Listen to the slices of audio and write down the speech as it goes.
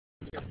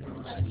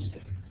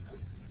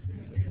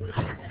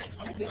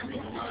Okay,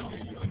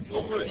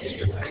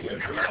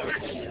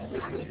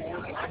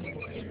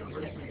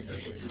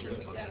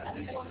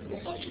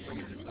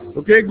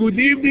 good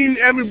evening,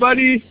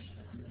 everybody.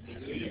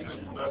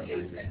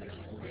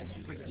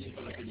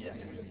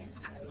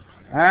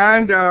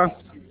 And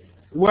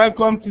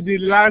welcome to the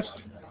last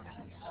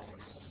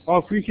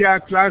official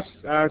class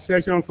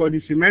session for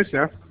the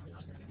semester.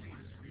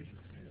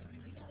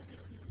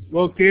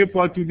 Okay,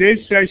 for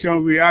today's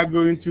session, we are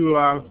going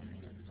to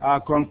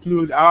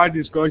conclude our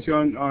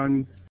discussion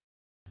on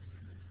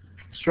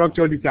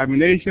structure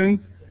determination,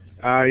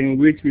 in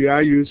which we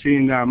are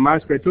using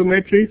mass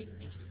spectrometry.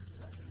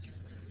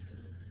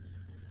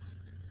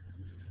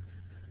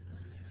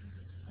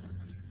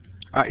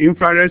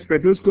 Infrared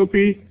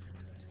spectroscopy,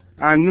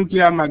 and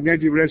nuclear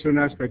magnetic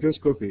resonance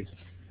spectroscopy,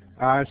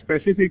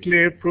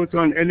 specifically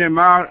proton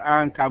NMR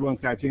and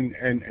carbon-13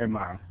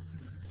 NMR.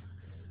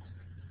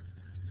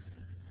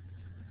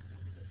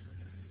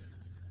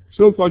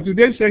 So for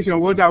today's session,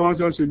 what I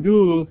want us to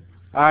do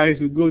is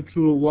to go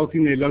through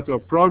working a lot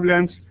of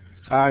problems.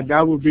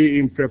 That will be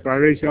in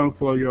preparation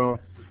for your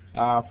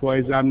for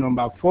exam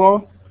number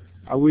 4,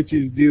 which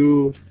is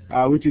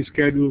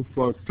scheduled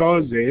for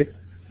Thursday,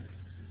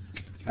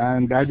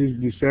 and that is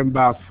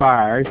December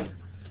 5,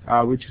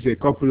 which is a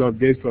couple of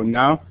days from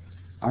now.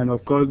 And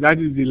of course, that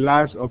is the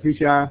last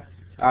official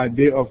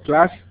day of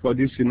class for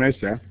this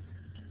semester.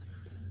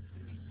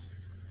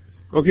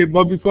 Okay,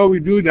 but before we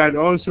do that,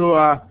 also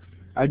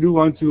I do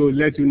want to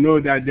let you know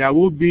that there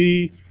will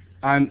be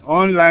an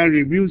online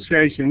review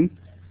session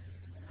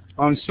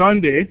on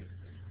Sunday,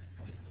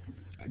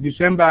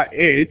 December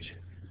 8th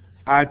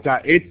at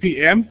 8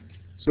 p.m.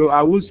 So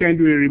I will send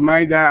you a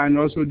reminder and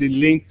also the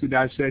link to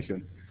that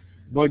session.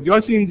 But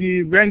just in the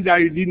event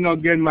that you did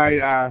not get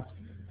my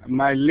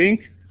my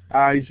link,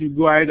 you should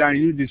go ahead and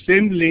use the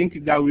same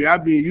link that we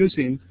have been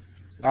using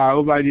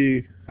over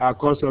the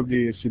course of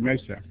the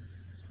semester.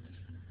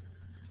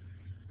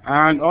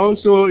 And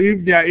also,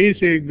 if there is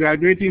a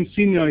graduating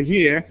senior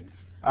here,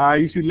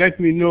 you should let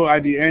me know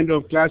at the end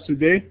of class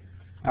today,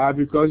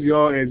 because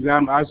your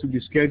exam has to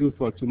be scheduled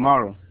for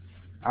tomorrow.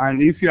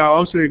 And if you are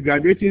also a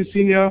graduating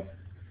senior,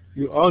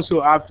 you also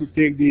have to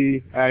take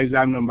the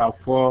exam number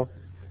 4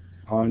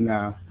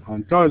 on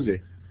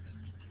Thursday.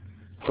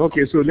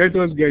 Okay, so let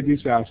us get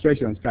this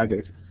session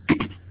started.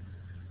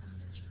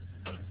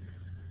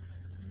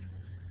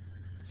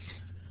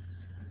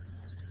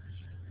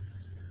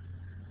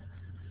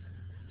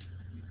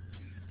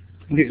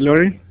 Okay,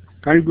 Laurie,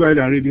 can you go ahead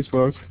and read this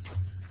for us?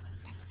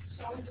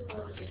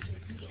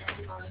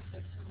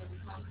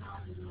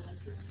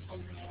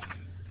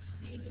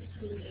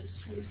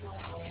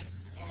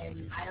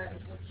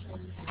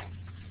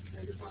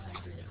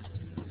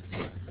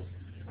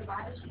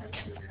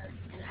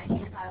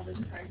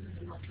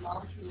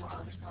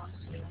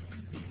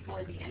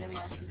 For the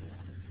NMR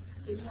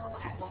signal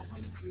at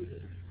 1.3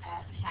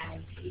 at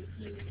times 18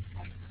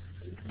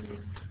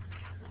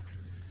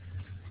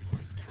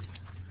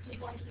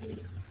 2.2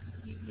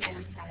 ppm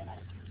at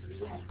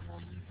 3 at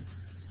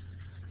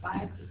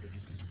 5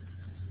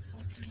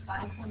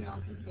 5.0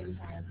 ppm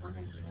times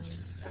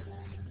 107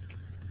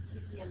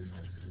 ppm.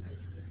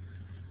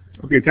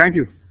 Okay, thank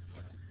you.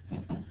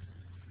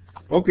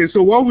 Okay,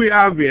 so what we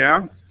have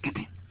here,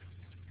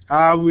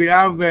 we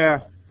have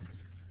a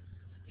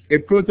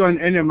proton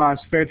NMR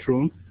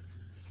spectrum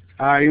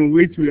in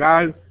which we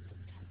are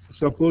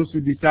supposed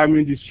to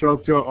determine the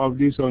structure of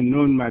this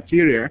unknown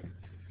material.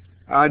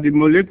 The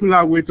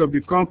molecular weight of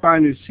the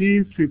compound is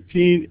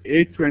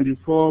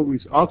C15H24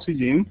 with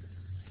oxygen,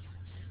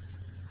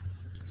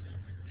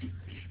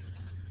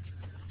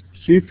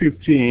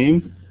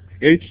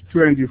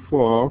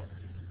 C15H24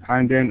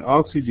 and then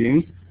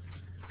oxygen.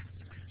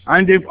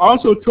 And they've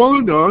also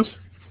told us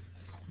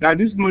that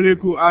this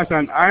molecule has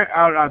an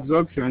IR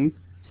absorption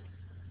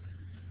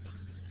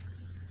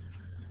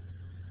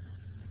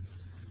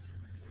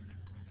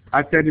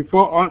at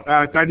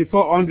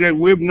 3400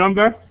 wave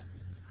number.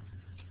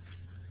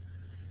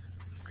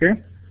 Okay.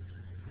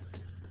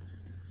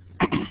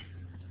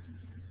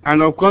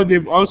 And of course,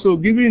 they've also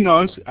given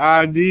us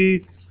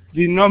the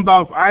number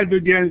of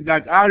hydrogens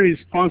that are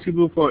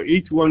responsible for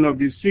each one of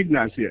these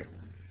signals here.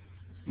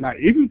 Now,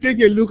 if you take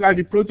a look at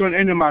the proton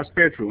NMR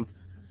spectrum,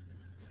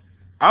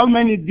 how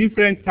many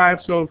different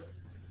types of,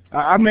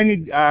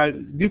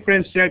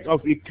 different sets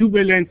of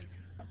equivalent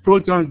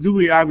protons do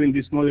we have in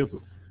this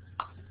molecule?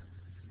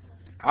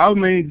 How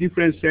many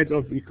different sets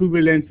of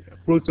equivalent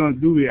protons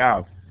do we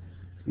have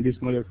in this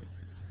molecule?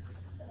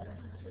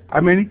 How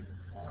many?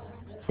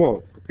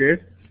 4,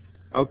 okay?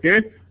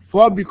 Okay,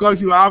 4 because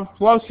you have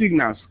 4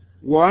 signals.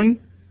 1,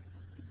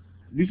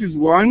 this is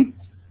 1,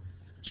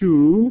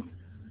 2,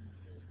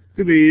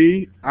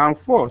 3, and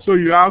 4. So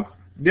you have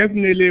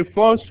definitely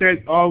 4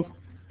 sets of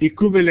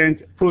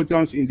equivalent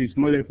protons in this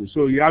molecule.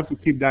 So you have to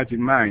keep that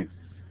in mind.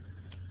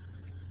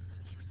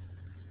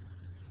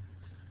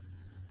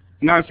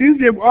 Now, since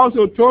they've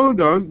also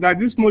told us that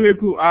this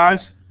molecule has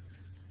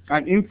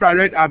an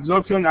infrared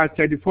absorption at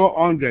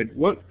 3400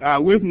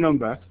 wave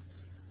number,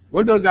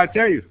 what does that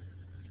tell you?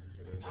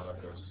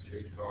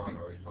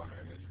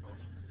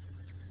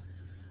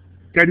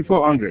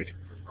 3400.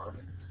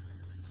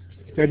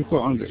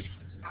 3400.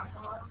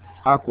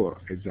 Alcohol,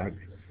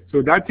 exactly.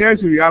 So that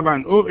tells you have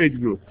an OH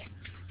group.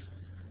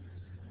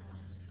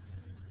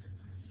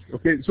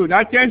 Okay, so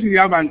that tells you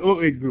have an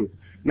OH group.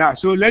 Now,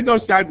 so let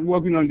us start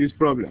working on this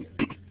problem.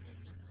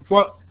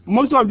 For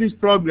most of this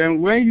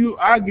problem, when you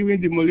are given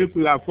the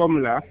molecular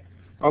formula,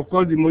 of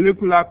course, the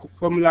molecular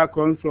formula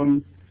comes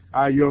from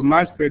your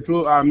mass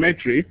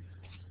spectrometry.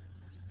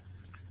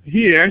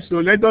 Here, so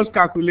let us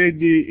calculate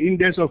the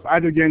index of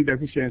hydrogen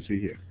deficiency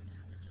here.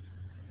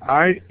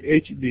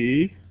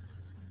 IHD,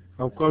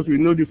 of course, we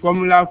know the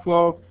formula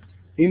for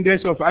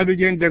index of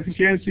hydrogen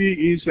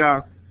deficiency is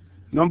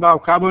number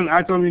of carbon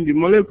atoms in the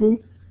molecule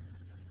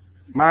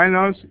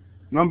minus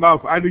number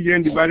of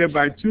hydrogen divided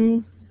by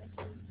 2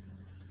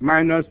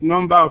 minus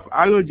number of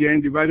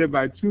halogen divided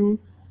by 2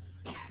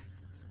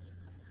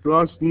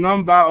 plus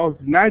number of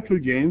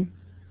nitrogen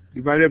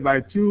divided by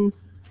 2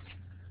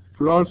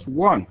 plus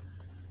 1.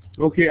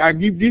 Okay, I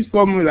give this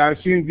formula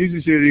since this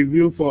is a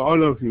review for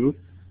all of you.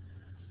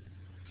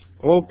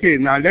 Okay,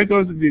 now let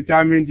us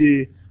determine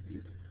the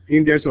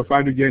index of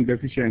hydrogen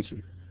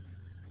deficiency.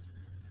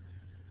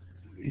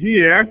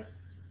 Here,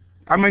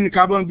 how many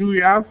carbons do we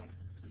have?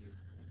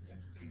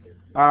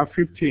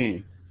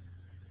 15.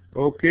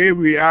 Okay,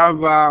 we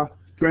have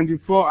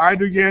 24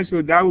 hydrogen,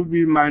 so that would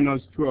be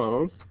minus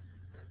 12.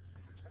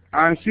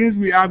 And since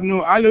we have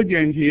no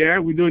halogen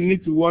here, we don't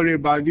need to worry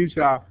about this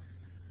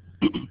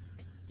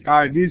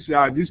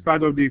this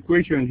part of the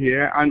equation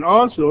here. And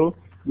also,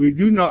 we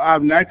do not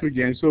have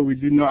nitrogen, so we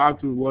do not have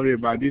to worry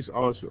about this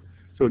also.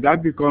 So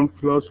that becomes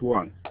plus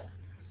 1.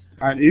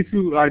 And if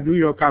you do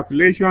your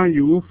calculation,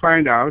 you will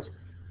find out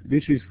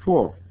this is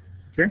 4.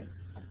 Okay?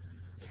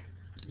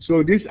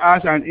 So this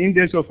has an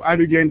index of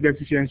hydrogen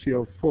deficiency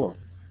of 4.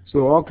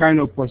 So all kind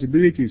of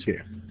possibilities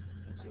here.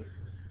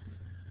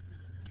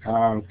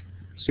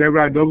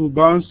 Several double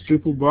bonds,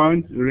 triple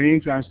bonds,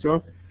 rings and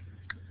stuff.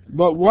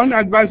 But one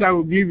advice I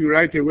will give you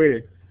right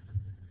away,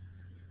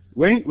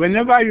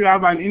 whenever you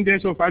have an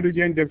index of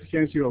hydrogen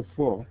deficiency of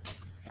 4,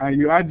 and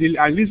you are at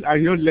least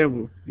at your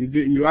level,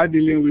 you are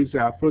dealing with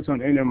proton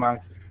NMR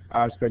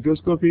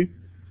spectroscopy,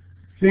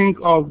 think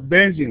of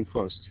benzene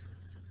first.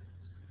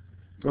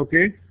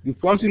 Okay? The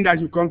first thing that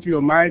should come to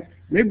your mind,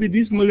 maybe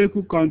this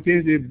molecule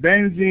contains a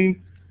benzene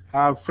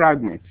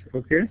fragment.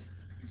 Okay?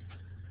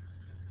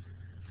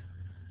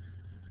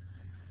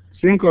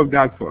 Think of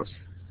that first.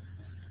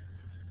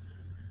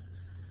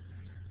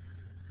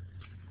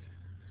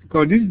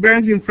 Because this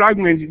benzene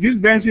fragment, this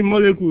benzene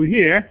molecule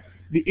here,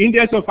 the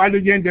index of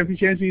hydrogen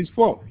deficiency is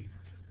 4.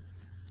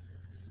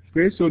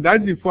 Okay, so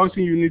that's the first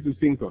thing you need to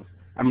think of.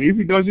 I mean, if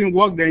it doesn't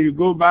work, then you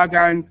go back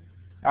and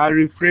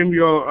reframe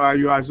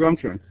your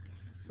assumption.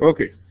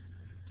 Okay,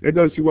 let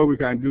us see what we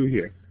can do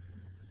here.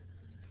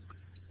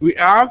 We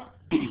have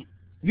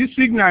this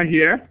signal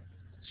here,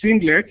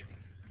 singlet.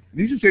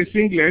 This is a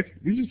singlet.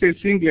 This is a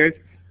singlet.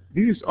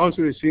 This is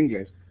also a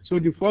singlet. So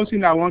the first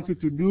thing I want you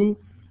to do,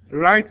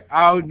 write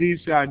out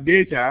this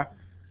data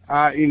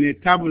in a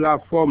tabular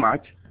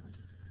format.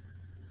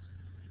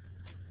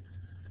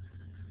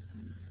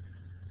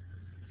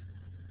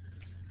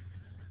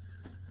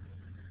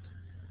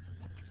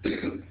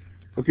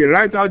 Okay,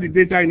 write out the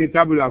data in a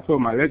tabular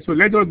format. So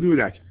let us do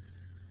that.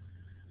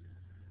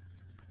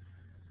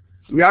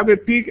 We have a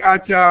peak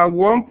at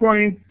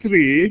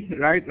 1.3,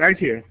 right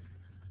here.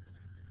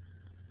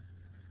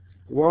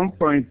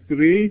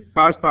 1.3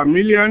 parts per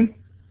million,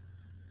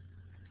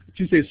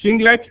 which is a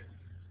singlet.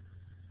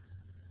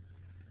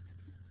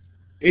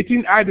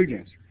 18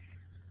 hydrogens.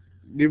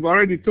 They've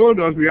already told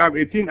us we have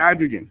 18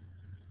 hydrogen.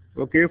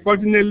 Okay,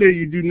 fortunately,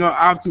 you do not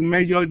have to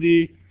measure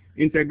the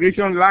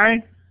integration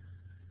line.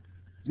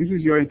 This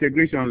is your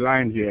integration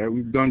line here.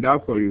 We've done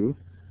that for you.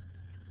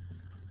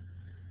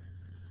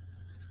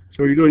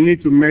 So you don't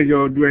need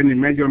to do any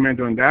measurement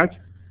on that.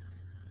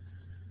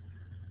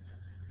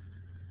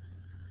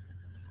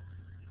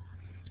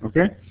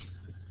 Okay?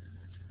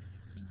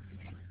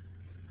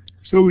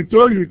 So we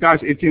told you it has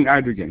 18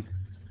 hydrogen.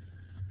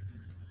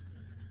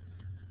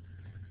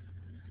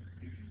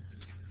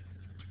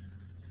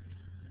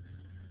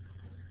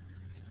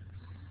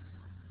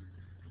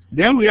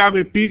 Then we have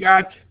a peak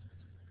at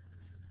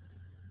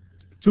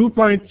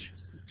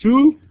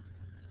 2.2,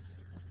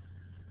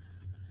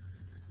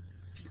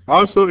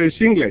 also a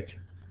singlet.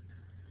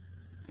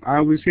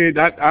 And we say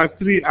that has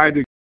 3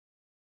 hydrogen.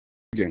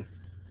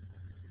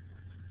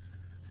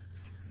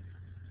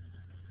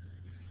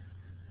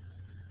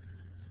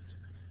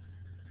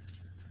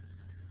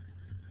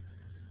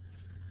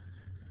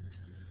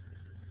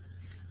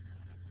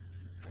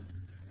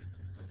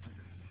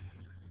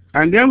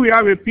 And then we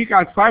have a peak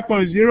at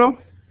 5.0.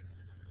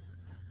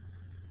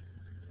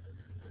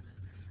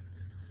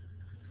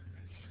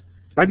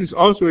 That is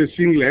also a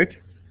singlet.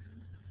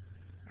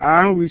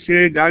 And we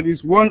say that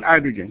is 1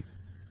 hydrogen.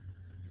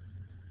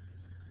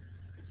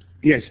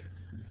 Yes.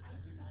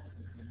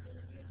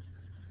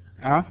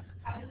 How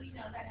do we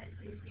know that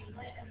it's a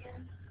singlet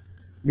again?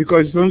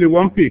 Because it's only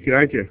 1 peak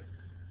right here.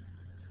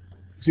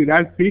 See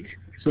that peak?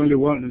 It's only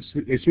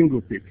a single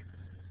peak.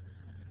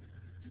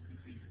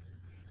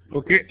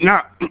 Okay,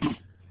 now,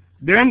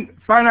 then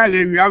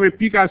finally we have a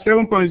peak at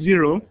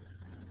 7.0.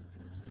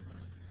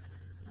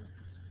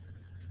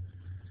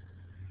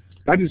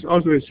 That is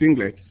also a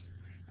singlet.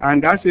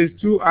 And that says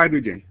 2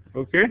 hydrogen.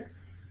 Okay?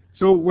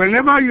 So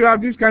whenever you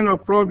have this kind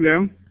of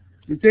problem,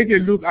 you take a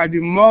look at the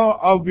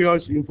more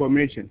obvious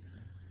information.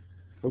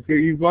 Okay,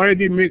 you've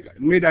already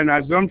made an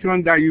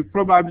assumption that you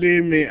probably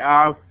may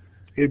have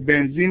a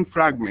benzene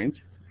fragment,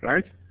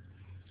 right?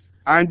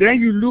 And then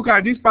you look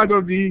at this part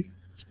of the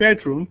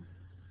spectrum,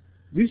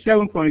 this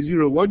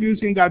 7.0, what do you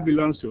think that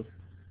belongs to?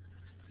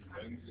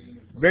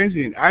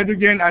 Benzene.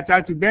 Hydrogen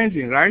attached to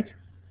benzene, right?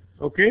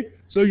 Okay,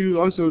 so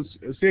you also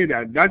say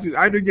that is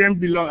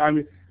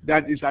hydrogen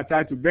that is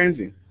attached to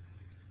benzene.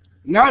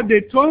 Now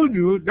they told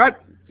you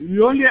that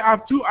you only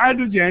have 2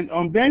 hydrogen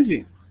on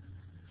benzene.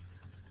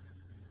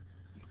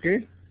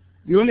 Okay,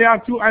 you only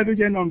have 2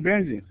 hydrogen on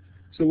benzene.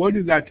 So what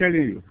is that telling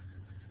you?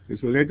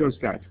 Okay, so let us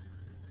start.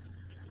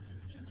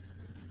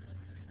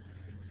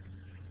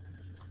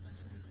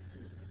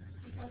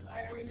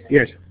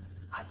 Yes.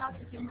 I thought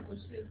the chemical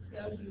should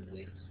tell you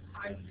which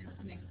hydrogen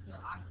is next to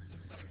oxygen.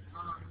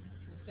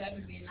 The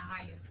 7 being the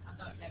highest, I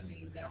thought that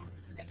means that was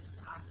next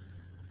to oxygen.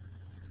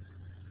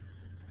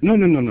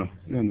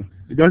 No.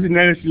 It doesn't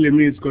necessarily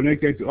mean it's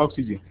connected to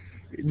oxygen.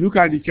 Look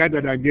at the chart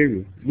that I gave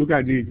you. Look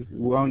at the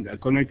one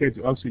connected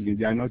to oxygen.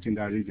 They are not in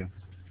that region.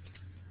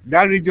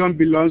 That region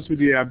belongs to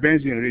the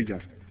benzene region.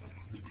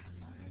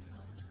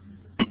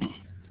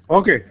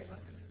 Okay.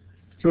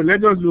 So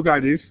let us look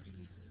at this.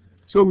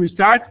 So we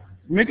start.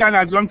 Make an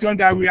assumption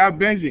that we have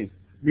benzene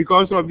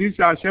because of this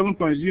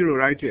 7.0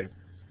 right here.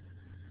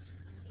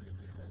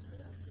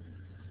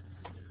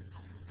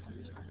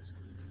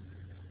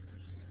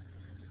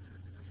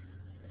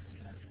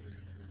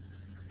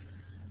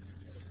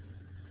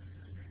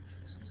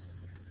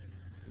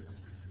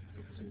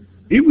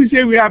 If we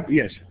say we have,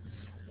 yes.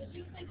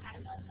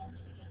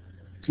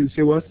 To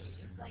say what?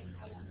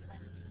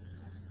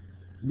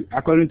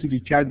 According to the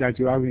chart that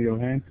you have in your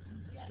hand.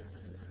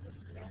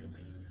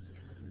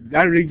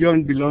 That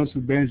region belongs to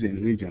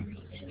benzene region.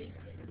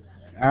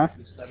 Huh?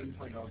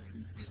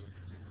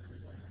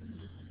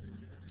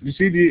 You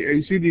see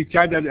the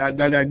chart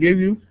that I gave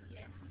you?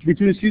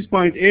 Between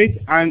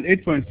 6.8 and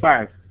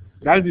 8.5.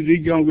 That's the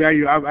region where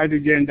you have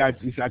hydrogen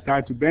that is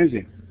attached to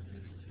benzene.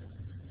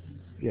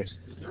 Yes.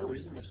 Is there a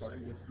reason we're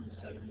starting with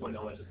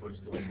 7.0 as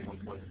opposed to like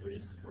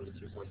 1.3 or the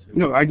 2.2?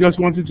 No, I just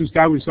wanted to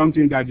start with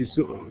something that is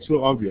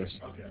so obvious.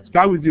 Okay.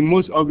 Start with the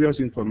most obvious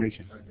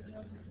information.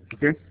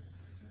 Okay?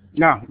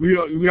 Now, we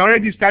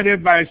already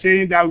started by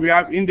saying that we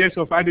have index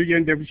of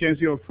hydrogen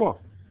deficiency of 4,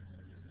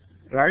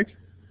 right?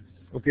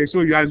 Okay,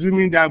 so you're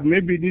assuming that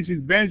maybe this is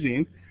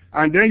benzene,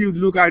 and then you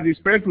look at the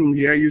spectrum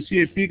here, you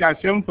see a peak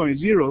at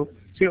 7.0,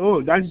 say,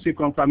 oh, that is a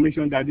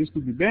confirmation that this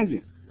could be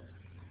benzene.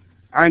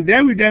 And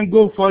then we then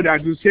go further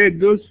to say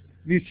the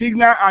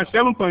signal at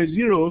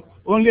 7.0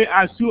 only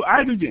has 2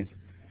 hydrogens.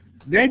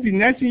 Then the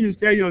next thing you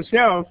tell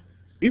yourself,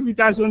 if it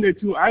has only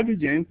 2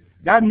 hydrogens,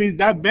 that means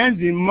that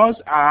benzene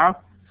must have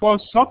 4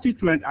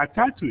 substituents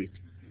attached to it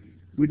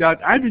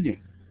without hydrogen.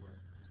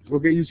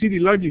 Okay, you see the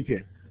logic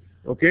here.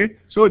 Okay,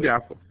 so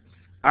therefore,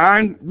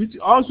 and which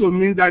also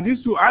means that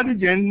these 2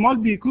 hydrogens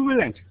must be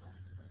equivalent.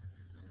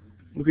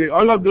 Okay,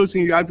 all of those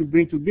things you have to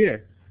bring to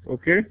bear.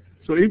 Okay,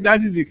 so if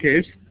that is the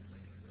case,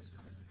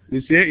 they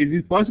say, is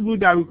it possible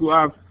that we could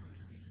have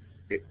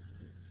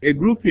a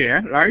group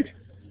here, right?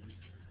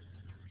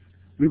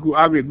 We could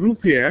have a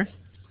group here,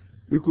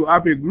 we could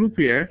have a group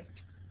here,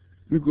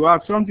 we could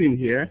have something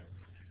here,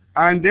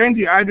 and then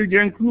the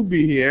hydrogen could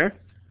be here,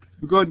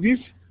 because this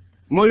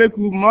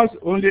molecule must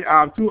only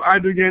have 2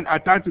 hydrogen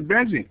attached to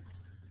benzene,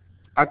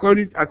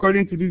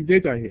 according to this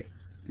data here.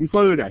 You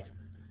follow that?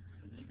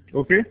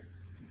 Okay?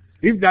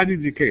 If that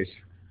is the case,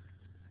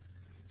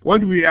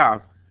 what do we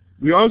have?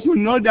 We also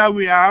know that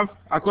we have,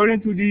 according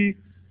to the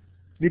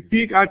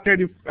peak at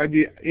the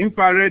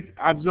infrared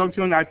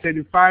absorption at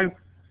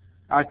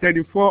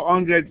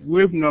 3400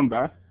 wave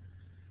number,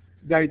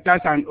 that it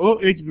has an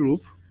OH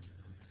group.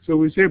 So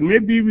we say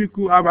maybe we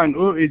could have an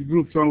OH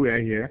group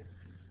somewhere here.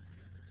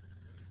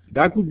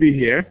 That could be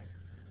here,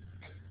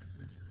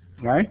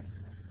 right?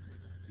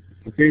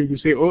 Okay, we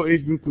say OH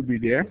group could be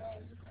there.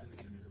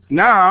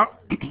 Now,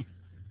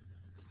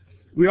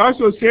 we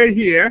also say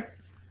here,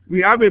 we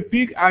have a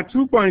peak at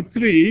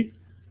 2.3,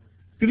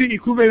 3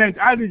 equivalent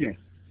hydrogen.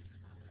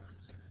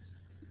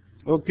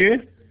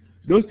 Okay?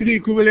 Those 3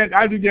 equivalent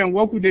hydrogen,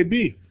 what could they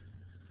be?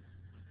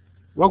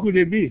 What could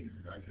they be?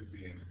 That could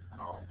be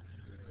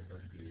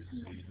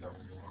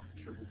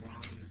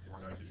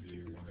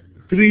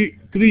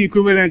Three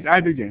equivalent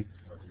hydrogen.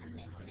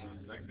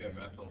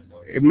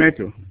 A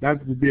metal.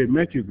 That would be a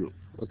methyl group.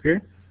 Okay?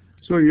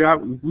 So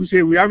we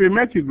say we have a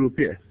methyl group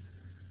here.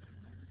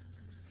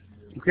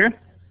 Okay?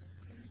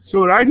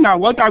 So right now,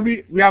 what have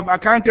we have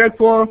accounted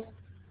for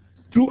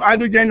 2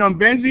 hydrogen on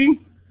benzene,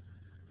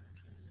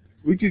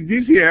 which is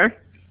this here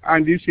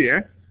and this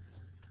here.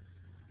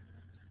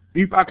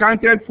 We've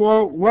accounted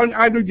for 1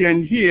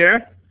 hydrogen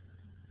here,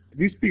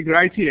 this peak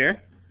right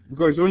here,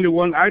 because only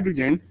 1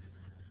 hydrogen.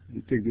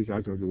 Take this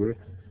out of the way.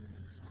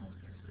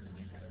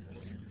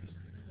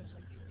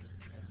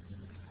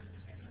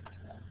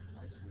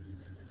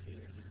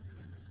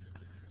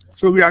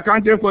 So we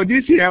accounted for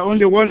this here,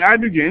 only one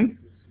hydrogen.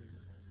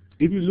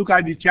 If you look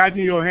at the chart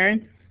in your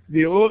hand,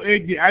 the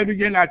OH, the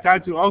hydrogen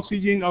attached to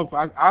oxygen of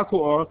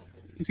alcohol,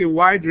 is a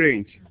wide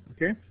range,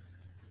 okay?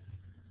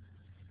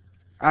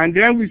 And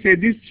then we say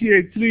this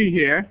CH3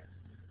 here,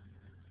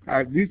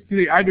 this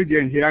 3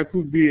 hydrogen here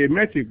could be a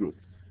methyl group.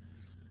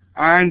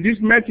 And this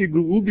methyl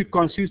group will be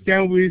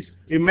consistent with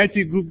a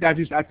methyl group that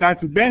is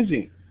attached to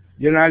benzene.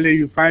 Generally,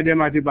 you find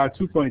them at about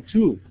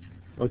 2.2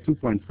 or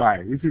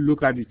 2.5, if you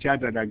look at the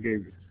chart that I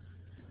gave you.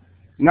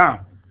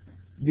 Now,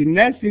 the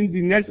next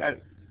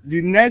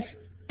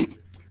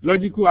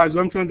logical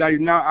assumption that you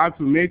now have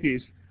to make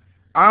is,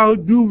 how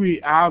do we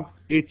have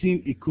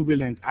 18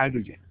 equivalent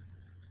hydrogen?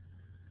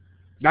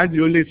 That's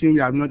the only thing we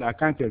have not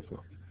accounted for.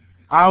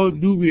 How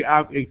do we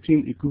have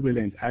 18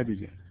 equivalent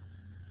hydrogen?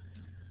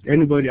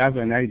 Anybody have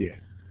an idea?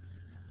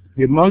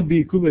 They must be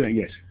equivalent,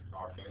 yes.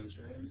 Alkane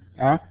chain?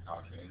 Huh?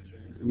 Alkane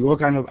chain? What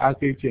kind of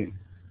alkane chain?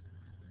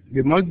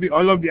 They must be,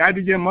 all of the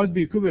hydrogen must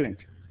be equivalent.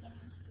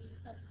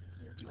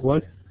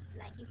 What?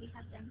 Like if you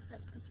have them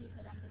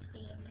substituted on the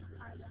same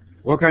carbon,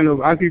 What kind of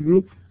alkyl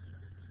group?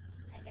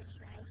 like a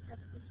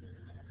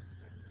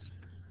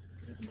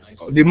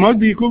tri-substitute. They must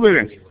be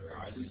equivalent.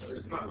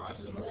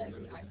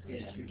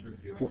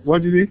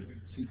 What is it?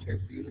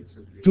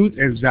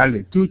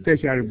 Exactly. Two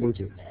tertiary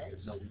bottles.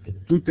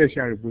 Two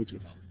tertiary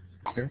bottles.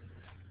 Okay.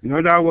 In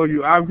other words,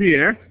 you have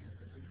here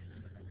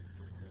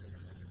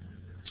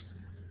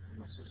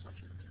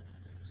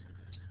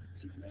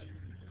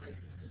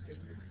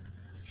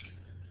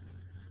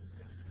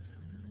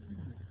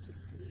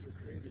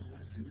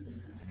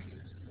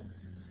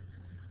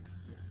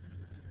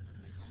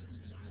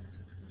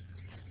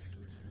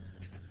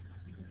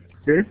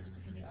okay.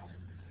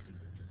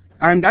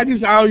 And that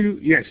is how you,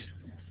 yes.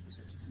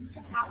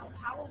 How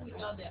will we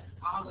know that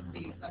all of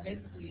these are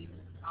basically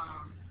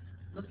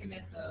looking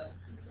at the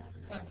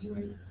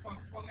viewing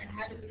format?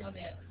 How do we know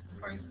that the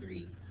first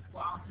 3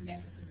 were all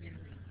connected to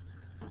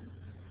benzene?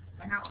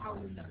 Like how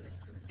will we know that?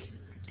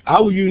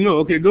 How will you know?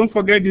 Okay, don't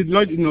forget this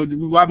logic. You know, we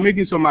were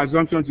making some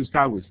assumptions to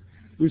start with.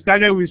 We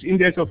started with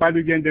index of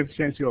hydrogen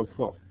deficiency of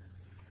 4.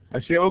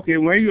 I say, okay,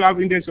 when you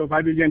have index of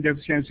hydrogen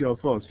deficiency of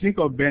 4, think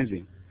of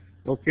benzene.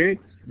 Okay,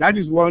 that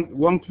is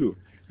one clue.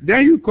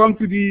 Then you come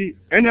to the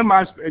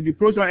NMR, the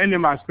proton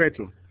NMR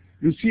spectrum.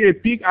 You see a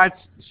peak at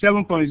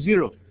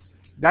 7.0.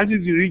 That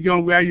is the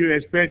region where you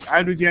expect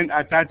hydrogen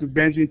attached to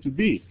benzene to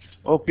be.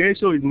 Okay,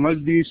 so it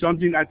must be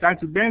something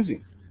attached to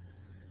benzene.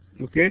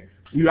 Okay,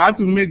 you have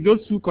to make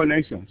those 2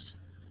 connections.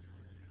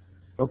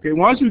 Okay,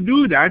 once you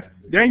do that,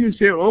 then you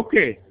say,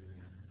 okay,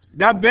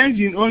 that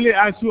benzene only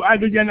has 2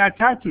 hydrogen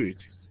attached to it,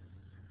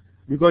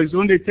 because it's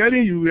only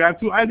telling you we have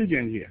 2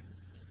 hydrogen here.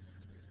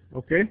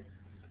 Okay,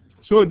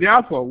 so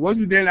therefore, what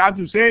you then have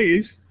to say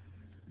is,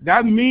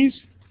 that means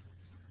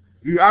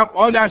you have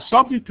other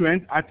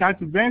substituents attached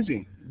to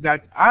benzene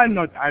that are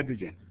not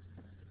hydrogen.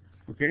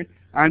 Okay,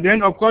 and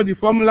then of course the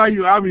formula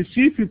you have is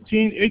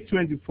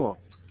C15H24.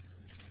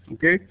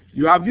 Okay,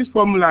 you have this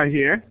formula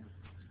here,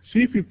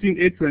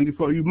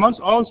 C15H24. You must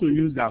also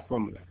use that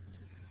formula.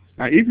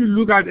 Now, if you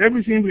look at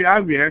everything we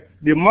have here,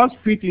 they must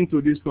fit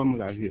into this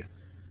formula here.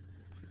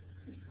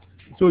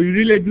 So you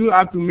really do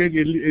have to make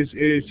a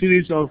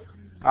series of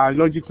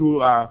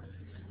logical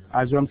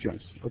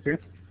assumptions. Okay,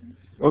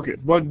 okay,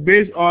 but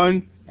based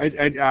on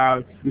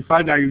the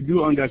fact that you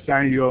do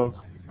understand your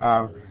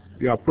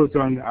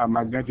proton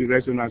magnetic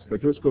resonance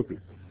spectroscopy.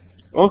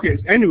 Okay,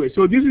 anyway,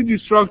 so this is the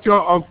structure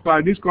of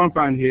this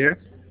compound here.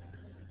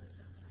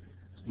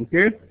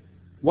 Okay,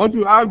 what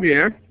you have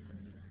here,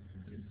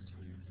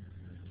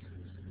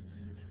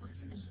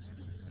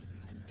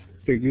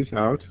 take this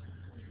out.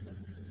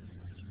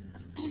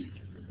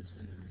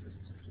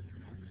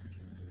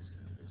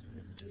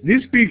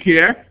 This peak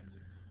here,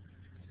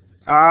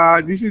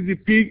 this is the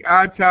peak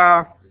at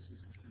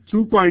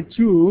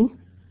 2.2.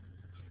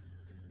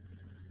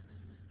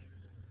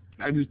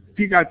 The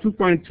peak at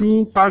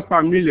 2.2 parts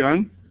per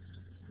million,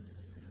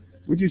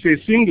 which is a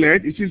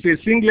singlet. It is a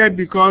singlet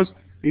because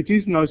it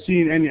is not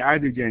seeing any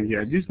hydrogen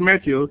here. This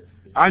metal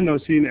are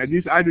not seeing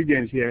these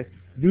hydrogens here.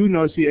 Do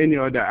not see any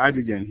other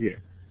hydrogen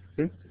here.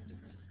 Okay?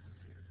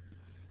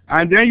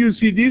 And then you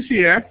see this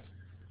here,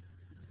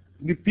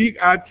 the peak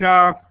at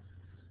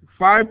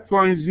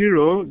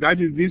 5.0.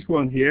 That is this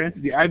one here.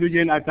 The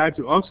hydrogen attached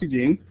to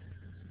oxygen.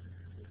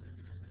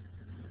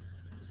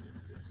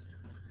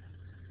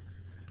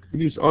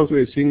 It is also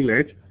a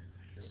singlet.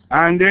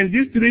 And then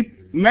these 3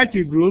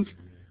 methyl groups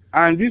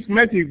and these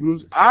methyl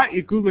groups are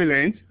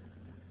equivalent.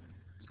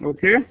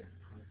 Okay?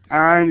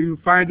 And you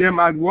find them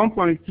at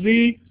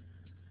 1.3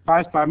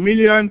 parts per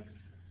million,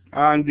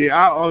 and they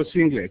are all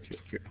singlets.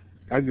 Okay?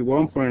 That's the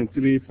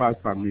 1.3 parts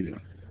per million.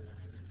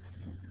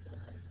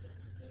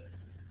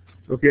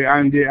 Okay,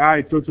 and they are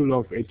a total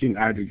of 18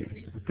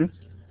 hydrogens. Okay?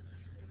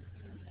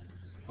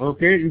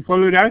 Okay, you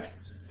follow that?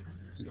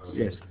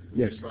 Yes,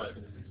 yes.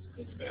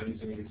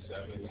 Benzene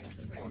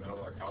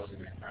 7.0, like how is it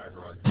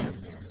categorized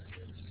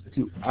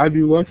benzene? How do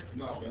you what?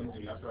 No,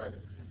 benzene, that's right.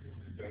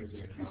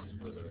 Benzene accounts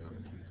for the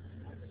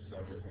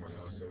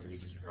 7.0, so we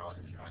just draw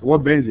the CHAP.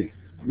 What benzene?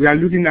 We are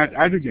looking at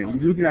hydrogen.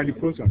 We're looking at the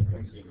proton.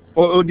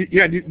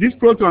 This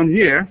proton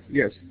here,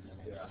 yes.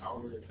 Yeah, how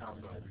would it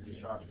count for the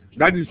CHAP?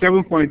 That is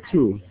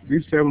 7.2.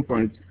 This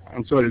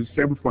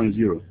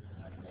 7.0.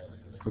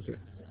 Okay.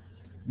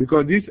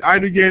 Because this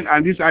hydrogen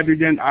and this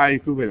hydrogen are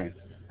equivalent.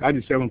 That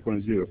is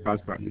 7.0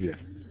 parts per million.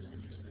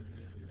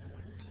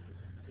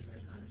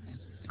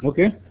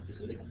 Okay?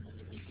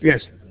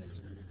 Yes.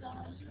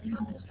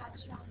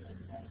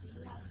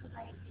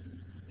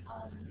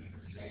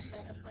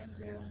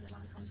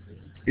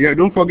 Yeah,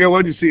 don't forget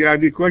what you see.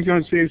 The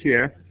question says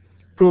here,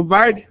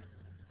 provide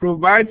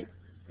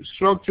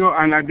structure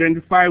and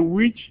identify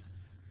which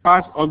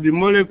parts of the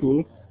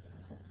molecule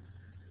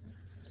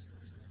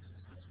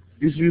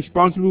is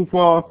responsible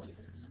for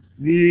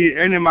the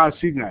NMR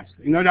signals.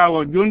 In other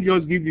words, don't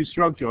just give the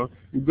structure,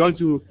 you've got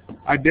to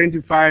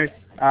identify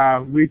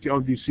which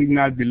of the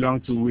signals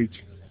belong to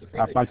which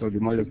part of the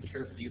molecule.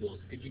 Terbutyls,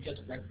 could you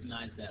just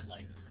recognize that,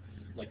 like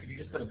could you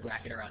just put a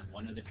bracket around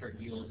one of the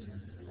terbutyls and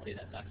say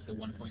that that's the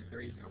 1.3,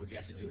 or would you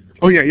have to do it?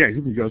 Oh yeah,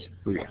 you can just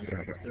go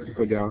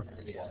down.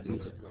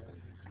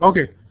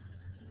 Okay,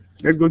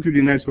 let's go to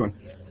the next one.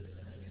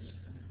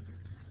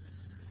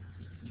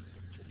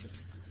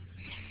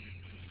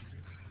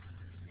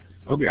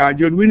 Okay,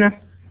 Jodwina,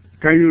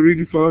 can you read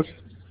it for us?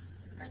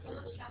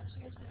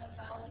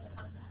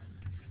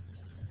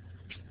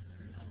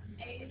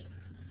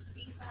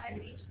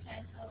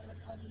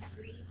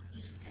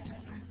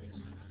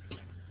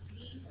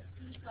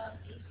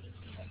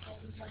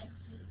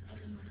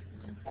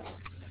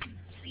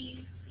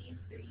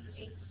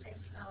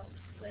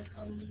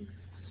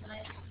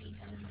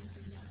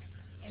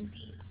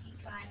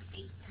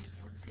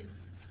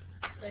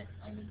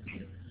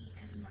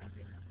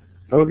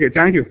 Okay,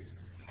 thank you.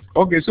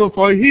 Okay, so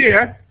for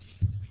here,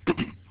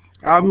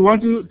 we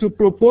want to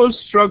propose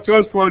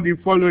structures for the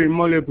following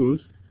molecules.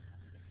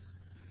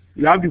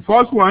 You have the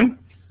first one.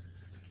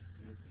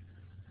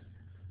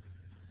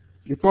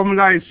 The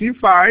formula is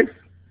C5,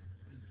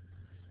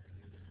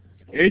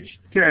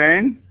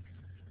 H10,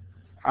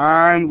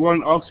 and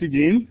 1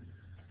 oxygen.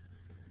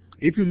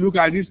 If you look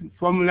at this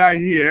formula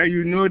here,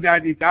 you know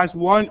that it has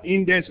one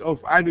index of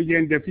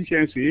hydrogen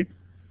deficiency,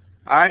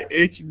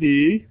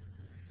 IHD,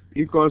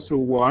 equals to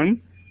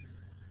 1.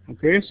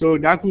 Okay, so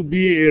that would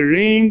be a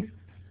ring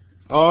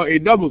or a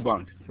double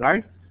bond,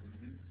 right?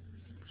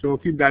 So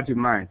keep that in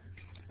mind.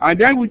 And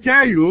then we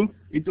tell you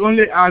it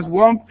only has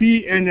 1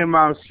 p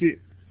NMR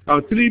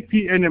or 3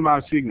 p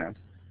NMR signals.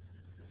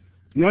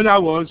 In other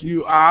words,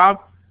 you have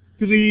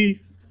 3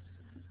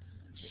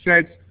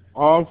 sets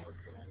of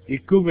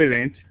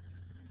equivalent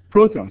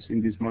protons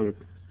in this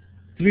molecule.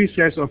 3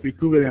 sets of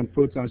equivalent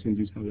protons in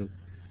this molecule.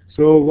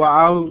 So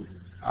how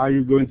are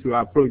you going to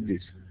approach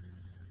this?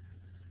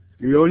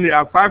 You only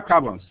have 5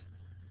 carbons,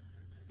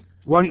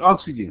 1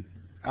 oxygen,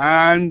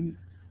 and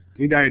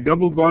either a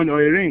double bond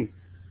or a ring.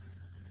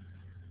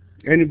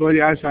 Anybody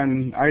has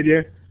an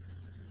idea?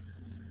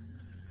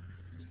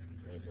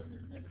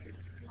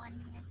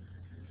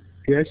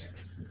 Yes?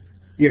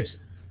 Yes.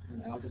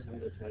 An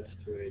aldehyde attached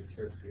to a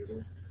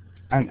terbutyl.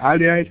 An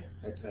aldehyde?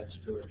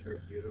 Attached to a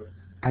terbutyl.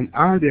 An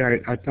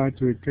aldehyde attached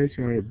to a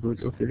tertiary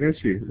group. Okay,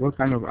 let's see. What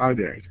kind of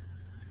aldehyde?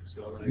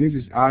 So, like, This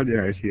is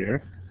aldehyde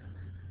here.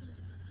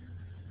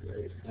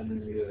 right, and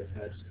then we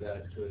attach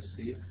that to a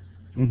C,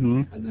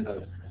 Mm-hmm. and then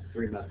a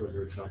 3-methyl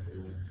group chocolate.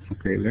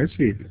 Okay, let's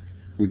see.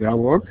 Would that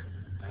work?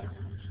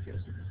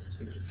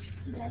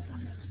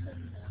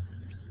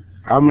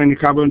 How many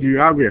carbons do you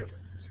have here?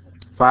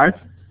 5?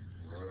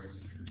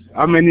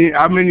 How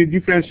many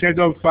different sets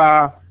of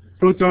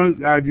protons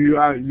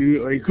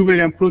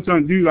equivalent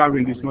protons do you have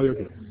in this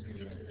molecule?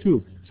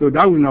 2. So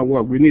that will not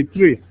work. We need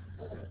 3.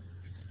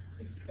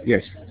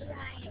 Yes.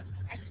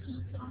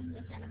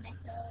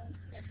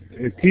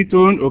 A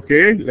ketone,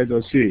 okay, let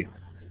us see.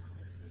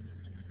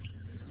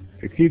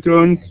 A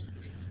ketone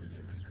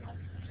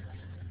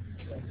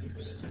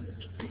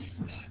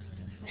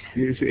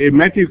is a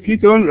methyl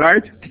ketone,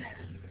 right?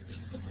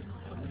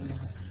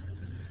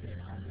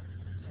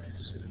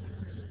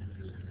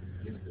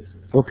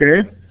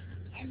 Okay.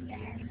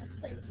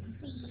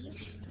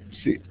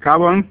 C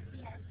carbon.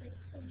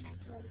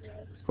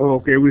 Oh,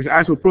 okay, with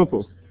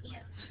isopropyl.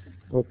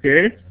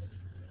 Okay.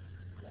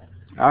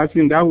 I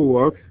think that will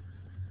work.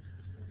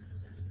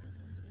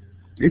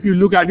 If you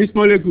look at this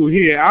molecule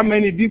here, how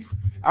many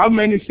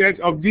sets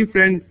of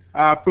different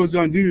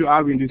protons do you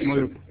have in this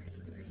molecule?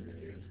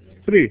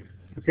 3.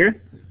 Okay.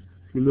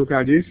 If you look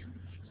at this,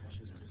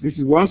 this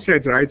is 1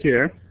 set right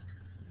here.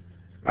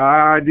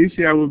 This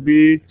here will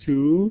be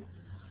 2,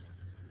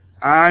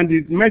 and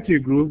the methyl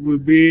group will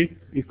be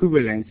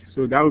equivalent,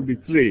 so that will be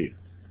 3.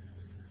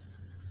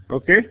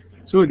 Okay.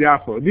 So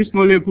therefore, this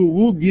molecule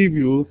will give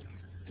you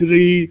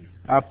 3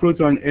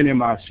 proton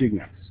NMR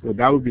signals. So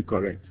that would be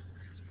correct.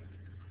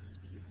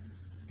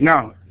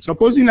 Now,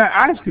 supposing I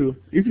ask you,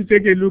 if you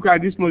take a look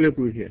at this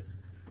molecule here,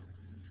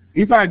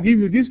 if I give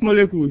you this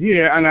molecule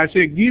here and I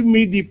say, give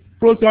me the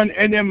proton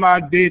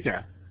NMR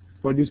data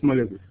for this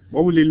molecule,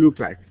 what will it look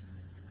like?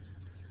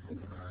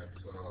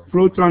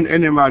 Proton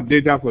NMR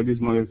data for this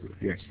molecule.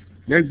 Yes.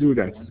 Let's do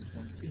that.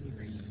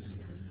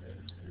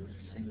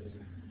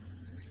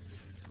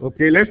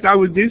 Okay, let's start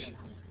with this.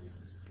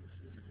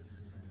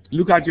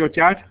 Look at your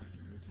chart.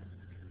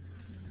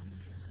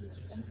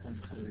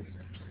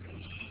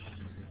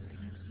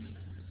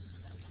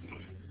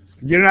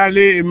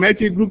 Generally, a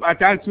methyl group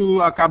attached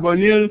to a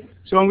carbonyl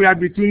somewhere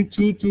between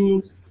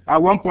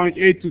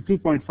 1.8 to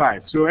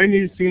 2.5. So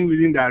anything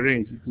within that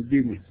range, it will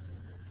give me.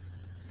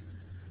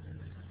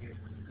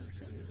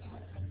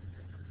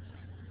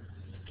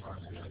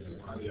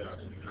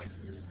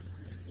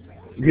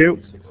 Okay,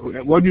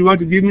 what do you want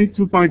to give me?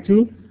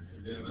 2.2?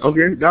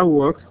 Okay, that will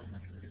work.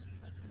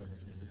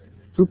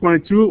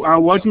 2.2,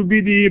 and what will be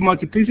the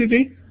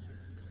multiplicity?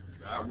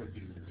 That would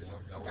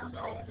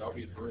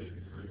be 3.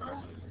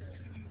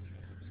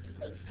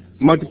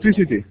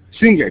 Multiplicity,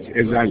 singlet,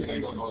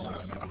 exactly.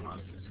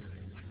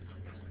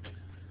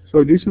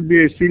 So this would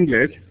be a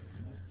singlet.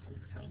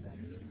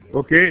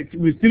 Okay,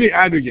 with 3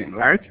 hydrogen,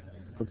 right?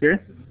 Okay.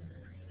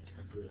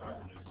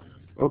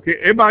 Okay,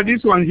 about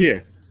this one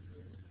here.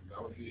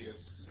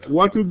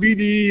 What would be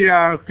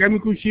the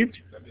chemical shift?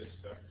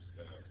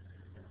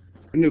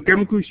 No,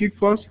 chemical shift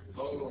first.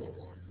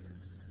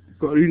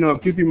 You know,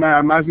 keep in mind,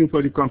 I'm asking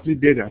for the complete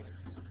data.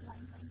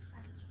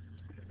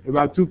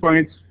 About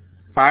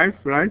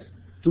 2.5, right?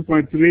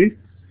 2.3.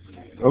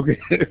 Okay.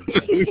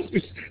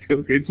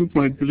 Okay,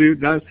 2.3.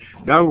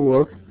 That will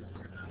work.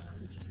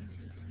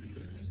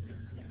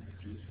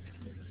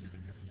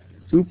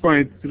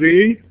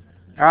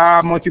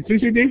 2.3.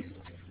 Multiplicity.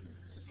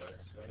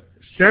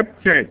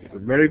 Septet.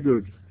 Very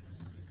good.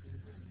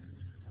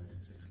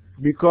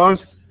 Because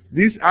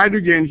this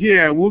hydrogen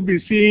here will be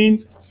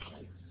seeing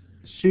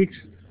 6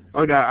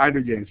 other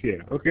hydrogens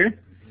here. Okay,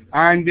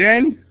 and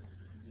then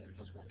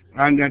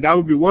that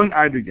will be 1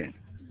 hydrogen.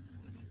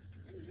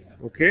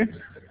 Okay,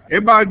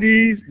 about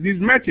this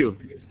metal,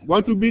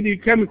 what will be the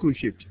chemical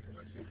shift?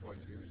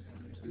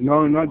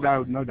 No, not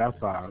that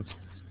far out.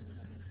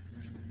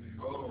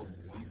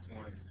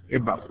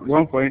 About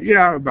 1 point,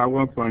 yeah, about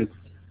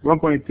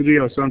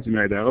 1.3 or something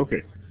like that.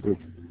 Okay, good.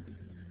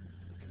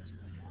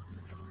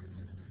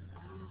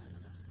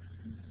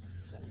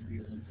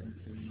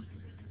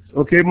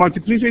 Okay,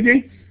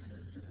 multiplicity?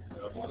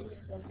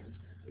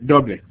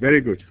 Doublet, very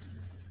good.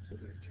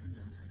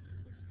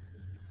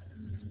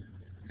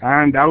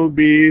 And that would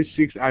be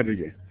 6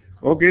 hydrogen.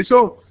 Okay,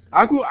 so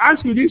I could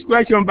ask you this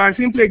question by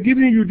simply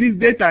giving you this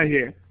data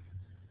here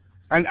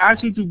and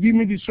ask you to give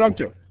me the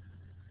structure.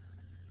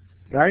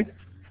 Right?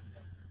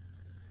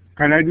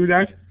 Can I do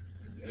that?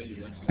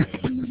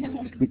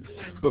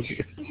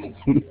 Okay.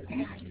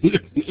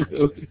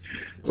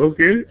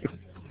 Okay.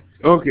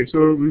 Okay,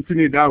 so we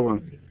finish that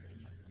one.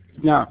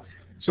 Now,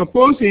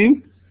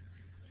 supposing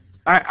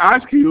I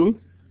ask you,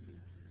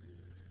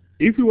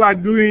 if you are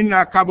doing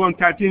a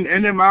carbon-13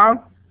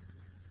 NMR,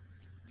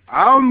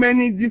 how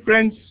many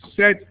different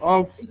sets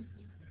of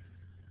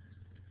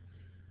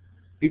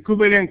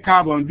equivalent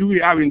carbon do we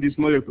have in this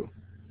molecule?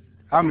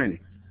 How many?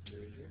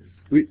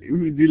 We're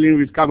dealing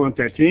with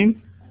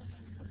carbon-13.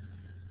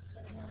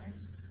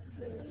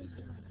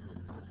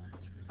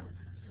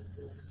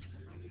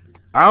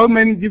 How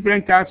many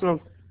different types of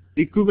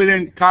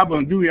equivalent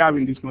carbon do we have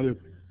in this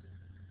molecule?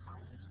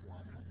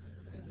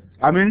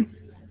 I mean,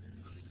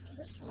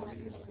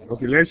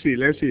 okay, let's see.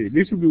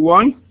 This will be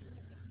 1,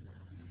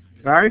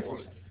 right?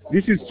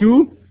 This is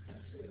 2.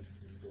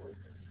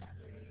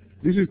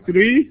 This is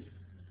 3.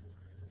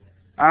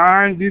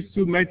 And these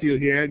 2 methyl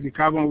here, the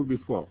carbon will be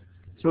 4.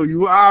 So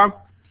you have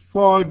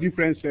 4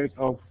 different sets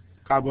of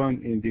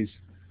carbon in this,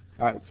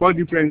 4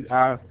 different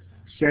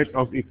sets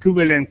of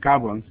equivalent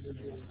carbon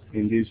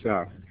in this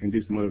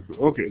molecule.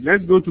 Okay,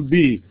 let's go to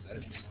B.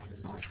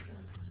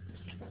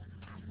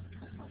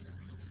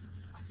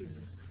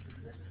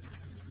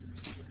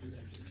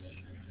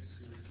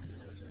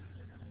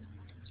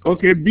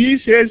 Okay, B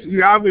says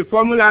you have a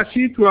formula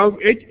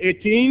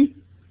C12H18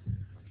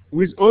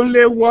 with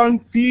only 1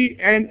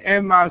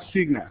 PNMR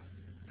signal.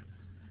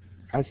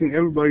 I think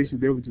everybody should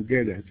be able to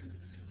get that.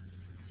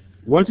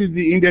 What is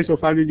the index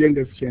of hydrogen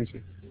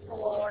deficiency?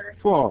 4.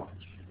 4.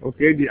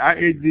 Okay, the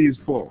IHD is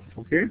 4.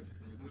 Okay.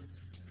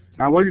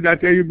 And what did I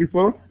tell you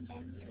before?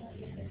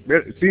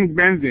 Think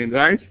benzene,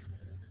 right?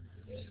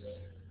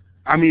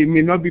 I mean, it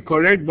may not be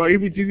correct, but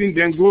if it isn't,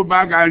 then go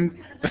back and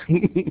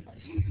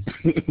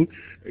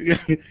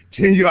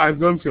change your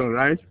assumption,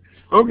 right?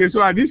 Okay,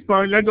 so at this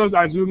point, let us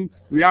assume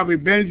we have a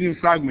benzene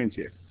fragment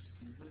here.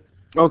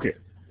 Okay.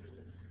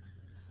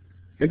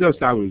 Let us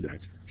start with that.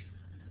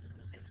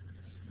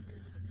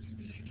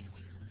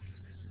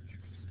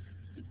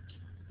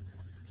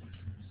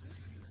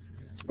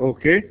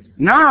 Okay.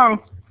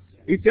 Now,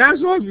 it tells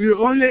us we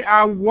only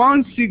have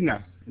 1 signal,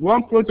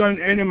 1 proton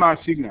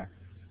NMR signal.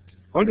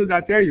 What does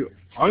that tell you?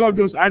 All of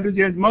those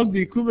hydrogens must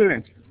be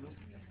equivalent.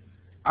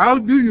 How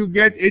do you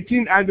get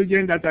 18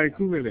 hydrogens that are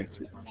equivalent?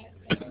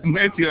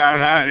 Methyl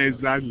around,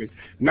 exactly.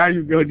 Now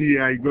you got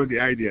the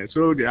idea.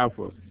 So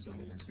therefore,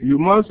 you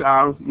must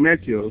have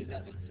methyl.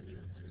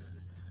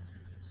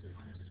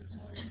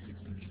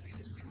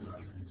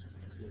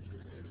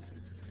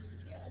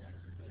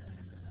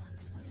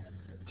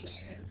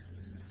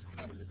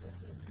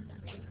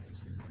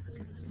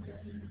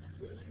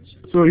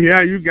 So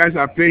here you guys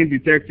are playing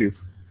detective.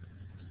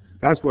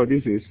 That's what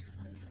this is.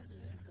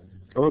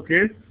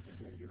 Okay?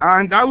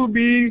 And that would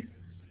be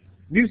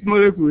this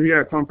molecule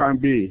here,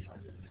 compound B.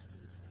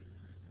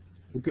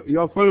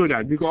 You'll follow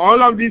that because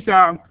all of these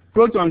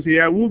protons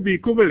here will be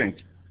equivalent.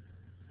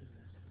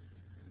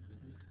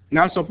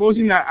 Now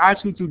supposing I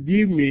ask you to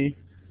give me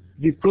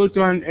the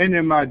proton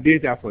NMR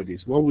data for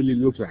this, what will it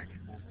look like?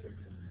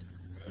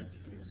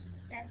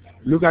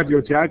 Look at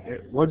your chart.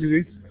 What is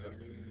it?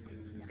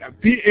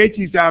 pH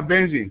is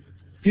benzene.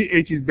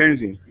 pH is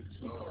benzene.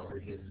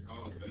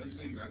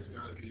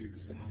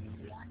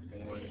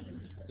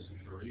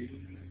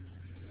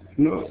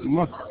 No,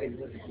 most.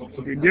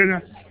 Okay,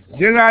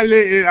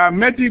 generally,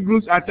 methyl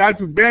groups attached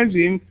to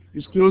benzene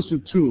is close to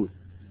 2.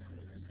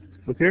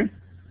 Okay?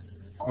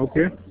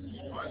 Okay?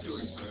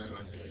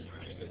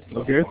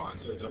 Okay?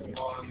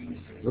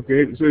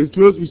 Okay, so it's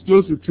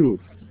close to 2.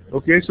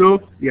 Okay, so,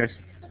 yes.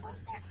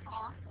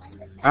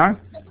 Huh?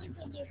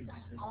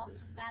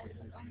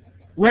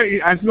 Well,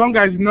 as long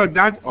as it's not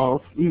that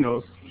off, you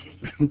know.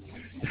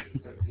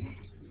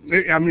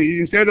 I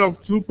mean, instead of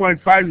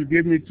 2.5, you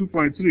gave me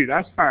 2.3.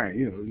 That's fine,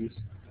 you know.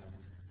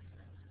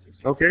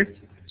 Okay.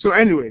 So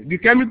anyway, the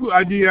chemical,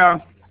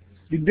 the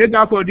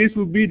data for this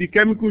will be the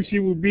chemical sheet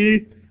will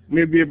be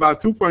maybe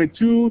about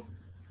 2.2,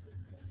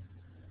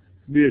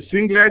 be a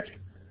singlet,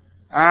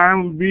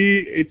 and will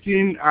be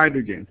 18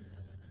 hydrogen.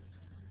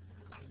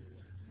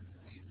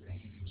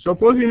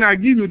 Supposing I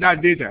give you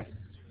that data,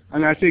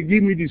 and I say,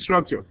 give me the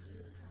structure.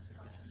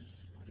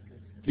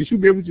 You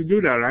should be able to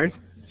do that, right?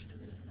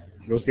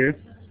 Okay.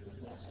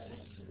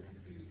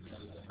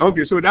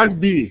 Okay, so that's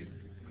B.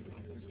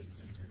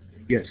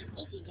 Yes.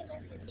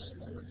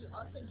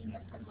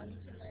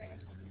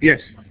 Yes,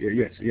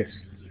 yes, yes.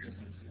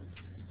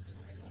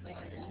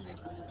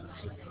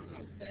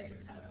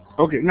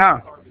 Okay,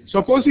 now,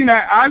 supposing I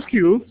ask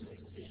you,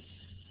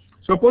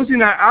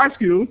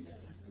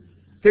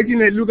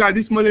 taking a look at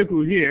this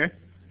molecule here,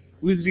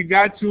 with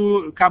regard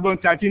to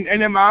carbon-13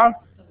 NMR,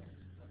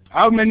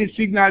 how many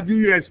signals do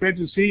you expect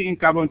to see in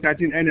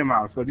carbon-13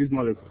 NMR for this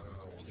molecule?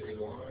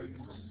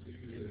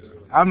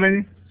 How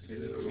many?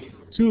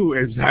 2,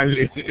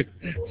 exactly.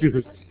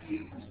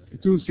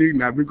 2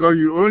 signals, because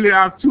you only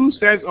have 2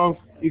 sets of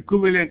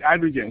equivalent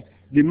hydrogen.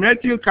 The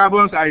methyl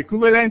carbons are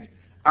equivalent,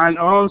 and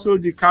also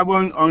the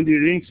carbon on the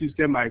ring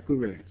system are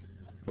equivalent.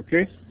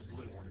 Okay?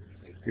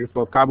 Okay,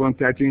 for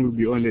carbon-13 will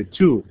be only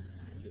 2.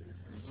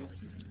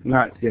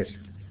 Now, yes.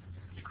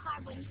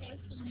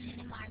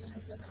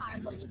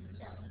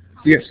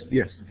 Yes,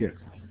 yes, yes.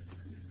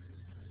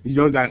 It's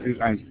just that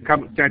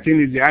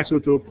carbon-13 is the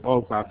isotope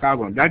of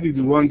carbon. That is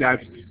the one that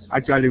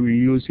actually we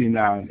use in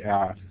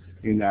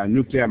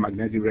nuclear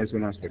magnetic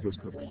resonance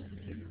spectroscopy.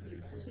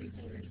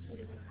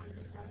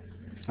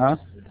 Huh?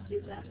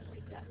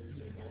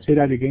 Say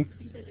that again.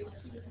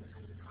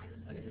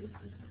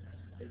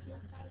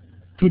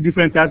 2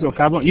 different types of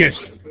carbon? Yes.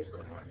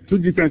 2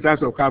 different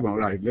types of carbon,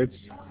 right.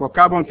 For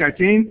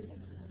carbon-13,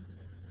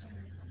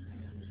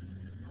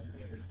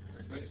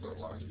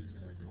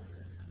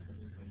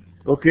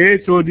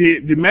 okay, so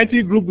the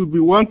methyl group will be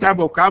 1 type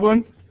of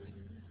carbon.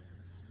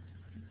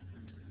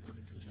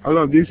 All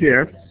of this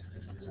here.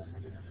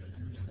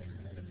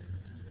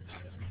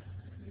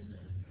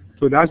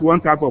 So that's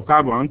 1 type of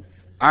carbon.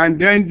 And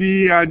then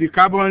the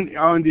carbon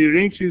on the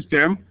ring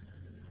system,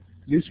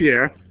 this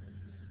here,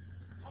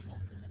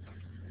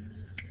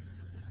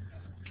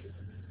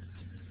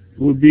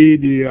 will be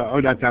the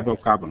other type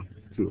of carbon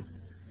too.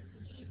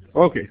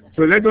 Okay,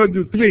 so let us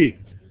do 3.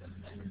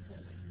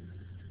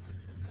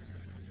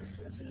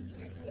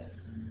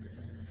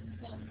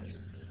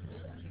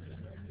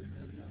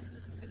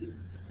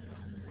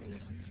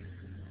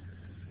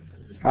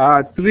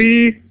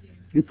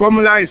 The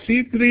formula is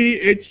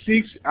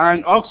C3H6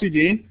 and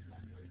oxygen.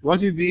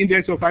 What is the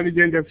index of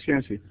hydrogen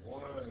deficiency?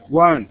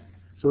 1.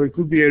 So it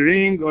could be a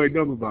ring or a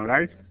double bond,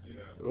 right?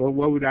 Or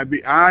what would that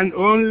be? And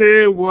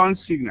only 1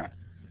 signal.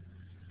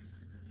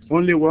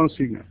 Only 1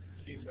 signal.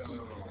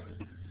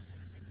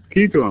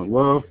 Ketone.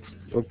 Well,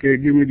 okay,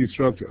 give me the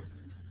structure.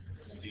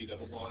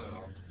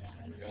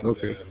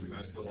 Okay.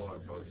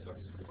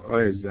 Oh,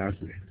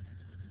 exactly.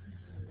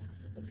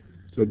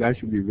 So that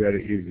should be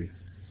very easy.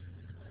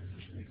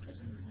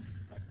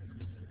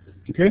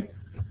 Okay?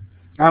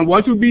 And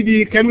what will be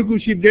the chemical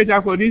sheet data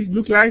for this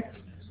look like?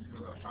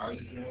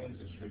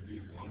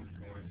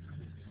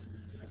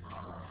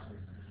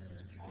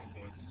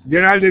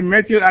 Generally,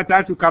 methyl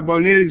attached to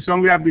carbonyl is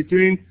somewhere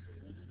between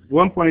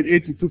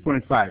 1.8 to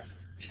 2.5.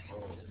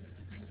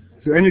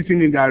 So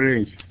anything in that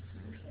range.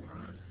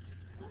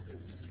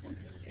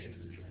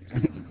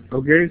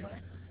 Okay?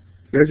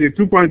 Let's say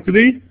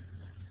 2.3.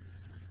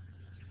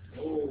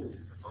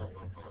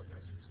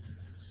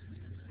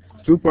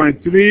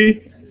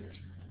 2.3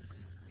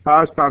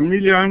 parts per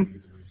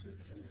million.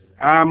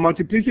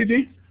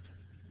 Multiplicity,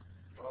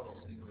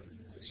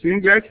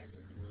 singlet,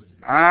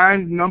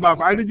 and number of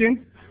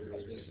hydrogen,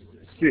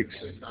 6.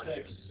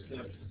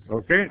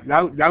 Okay,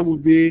 that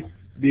would be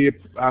the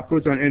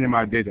proton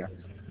NMR data.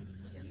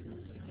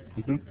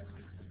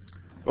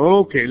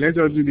 Okay, let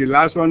us do the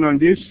last one on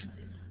this.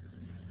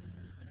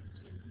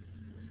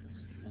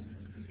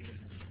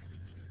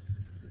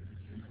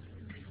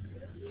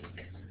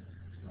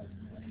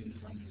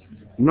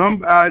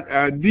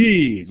 Number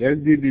D,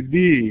 let's do the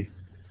D.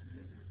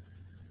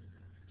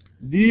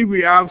 D,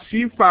 we have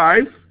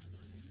C5,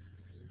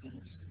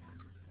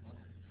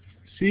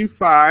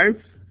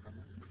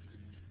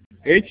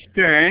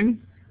 H10,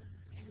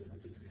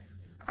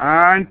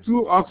 and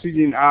 2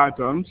 oxygen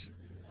atoms.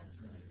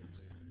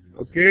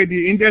 Okay,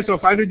 the index of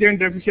hydrogen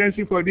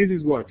deficiency for this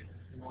is what?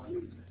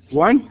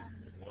 1?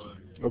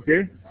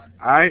 Okay,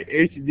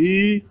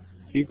 IHD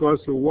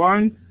equals to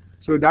 1.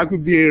 So that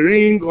could be a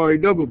ring or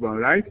a double bond,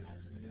 right?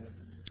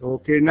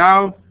 Okay,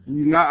 now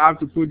you now have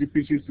to put the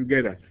pieces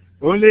together.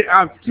 Only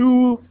have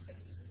 2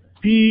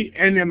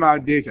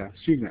 p-NMR data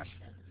signals.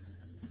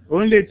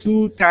 Only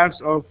 2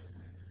 sets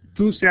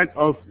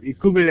of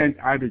equivalent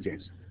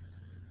hydrogens.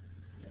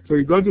 So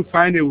you got to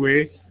find a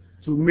way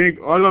to make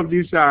all of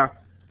these 10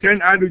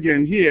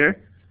 hydrogen here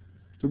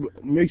to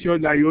make sure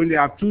that you only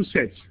have 2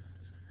 sets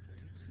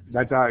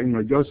that are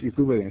just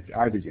equivalent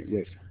hydrogen.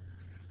 Yes.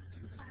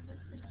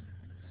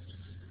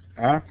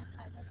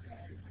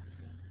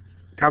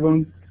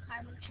 Carbon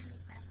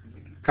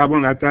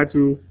attached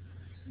to.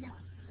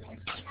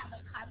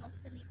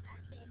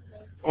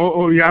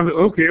 Oh, you have,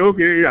 okay,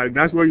 yeah,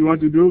 that's what you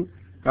want to do.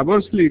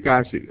 Carboxylic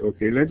acid.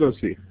 Okay, let us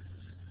see.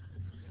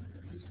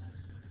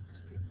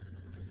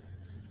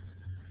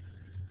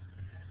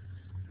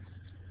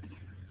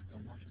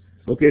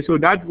 Okay, so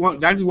that's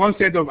one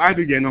set of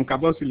hydrogen on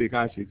carboxylic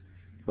acid.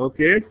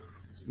 Okay,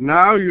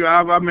 now you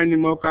have how many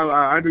more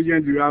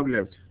hydrogen do you have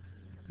left?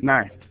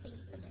 9.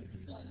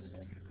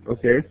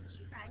 Okay.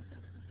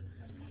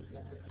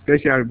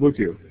 Tertiary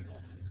butyl.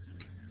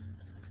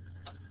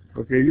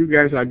 Okay, you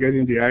guys are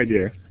getting the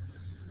idea.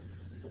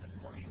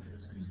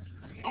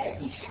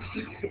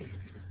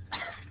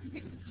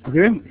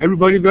 Okay,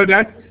 everybody got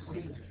that?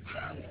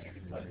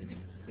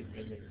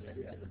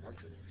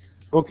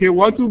 Okay,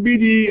 what will be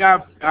the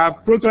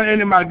proton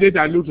NMR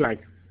data look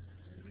like?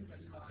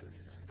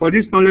 For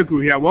this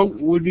molecule here, what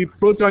would the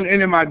proton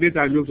NMR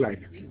data look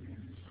like?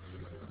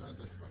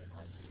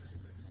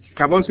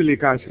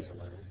 Carboxylic acid.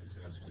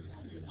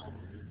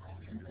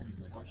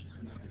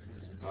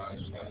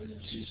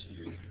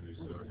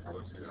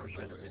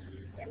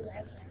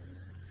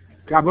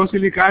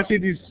 Carboxylic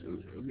acid is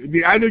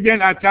the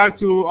hydrogen attached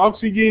to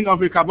oxygen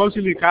of a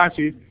carboxylic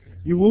acid.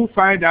 You will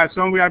find that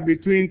somewhere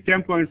between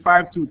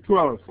 10.5 to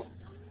 12.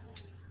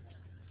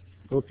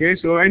 Okay,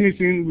 so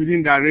anything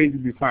within that range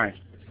will be fine.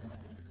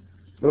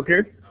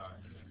 Okay.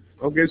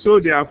 Okay,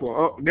 so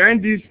therefore,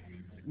 then this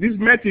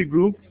methyl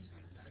group.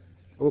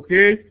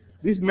 Okay,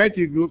 this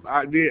methyl group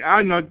they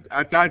are not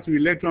attached to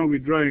electron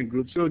withdrawing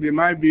group, so they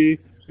might be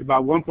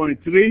about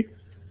 1.3.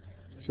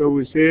 So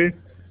we say.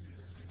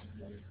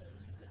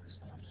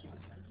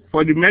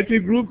 For the methyl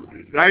group,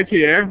 right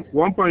here,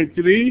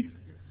 1.3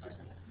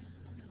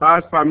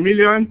 parts per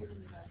million.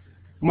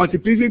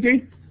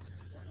 Multiplicity?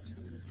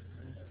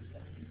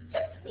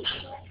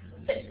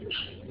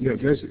 Yeah,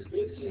 that's it.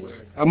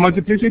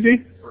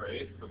 Multiplicity?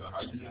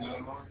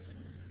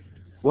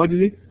 What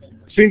is it?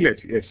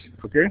 Singlet, yes.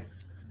 Okay.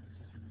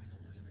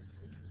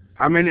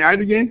 How many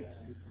hydrogen?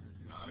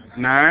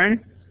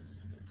 9.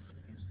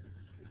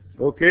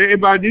 Okay,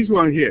 about this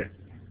one here.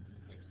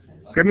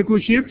 Chemical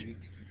shift?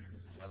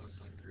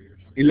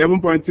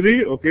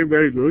 11.3, okay,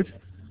 very good.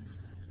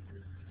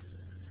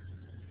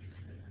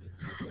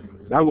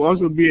 That will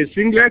also be a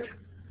singlet,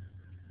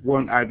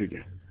 1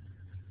 hydrogen.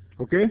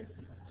 Okay?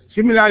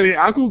 Similarly,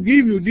 I could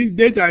give you this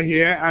data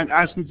here and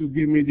ask you to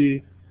give me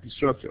the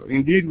structure.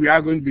 Indeed, we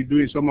are going to be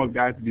doing some of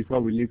that before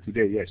we leave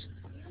today, yes.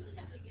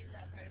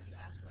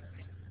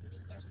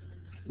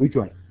 Which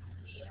one?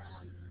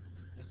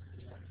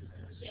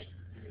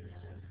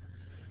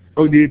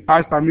 Oh, the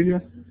parts per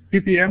million?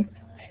 ppm?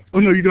 Oh,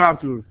 no, you don't have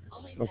to.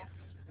 Okay.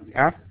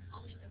 Yeah?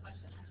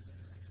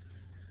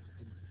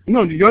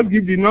 No, you just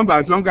give the number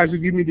as long as you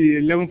give me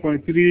the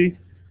 11.3,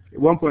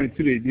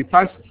 1.3. The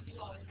parts.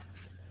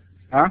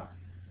 Huh?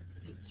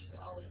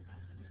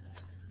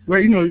 Well,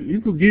 you know,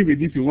 you could give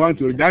it if you want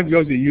to. That's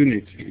just a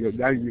unit.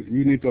 That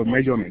unit of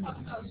measurement.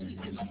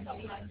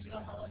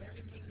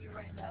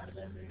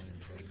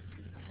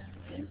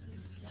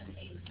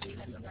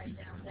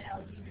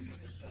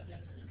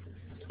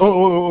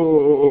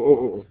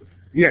 Oh.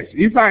 Yes.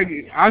 If I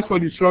ask for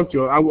the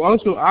structure, I will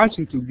also ask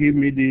you to give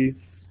me the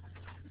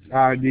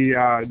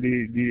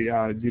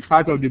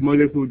part of the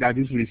molecule that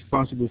is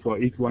responsible for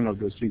each one of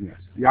those signals.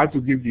 You have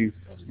to give the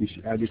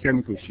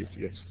chemical shift.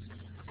 Yes.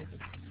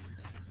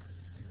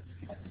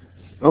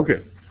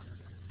 Okay.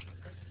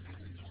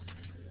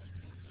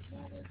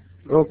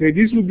 Okay.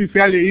 This will be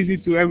fairly easy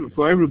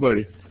for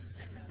everybody.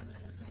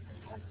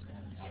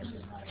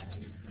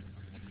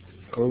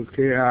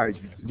 Okay,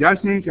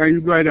 Jasmine, can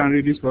you go ahead and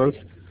read this first?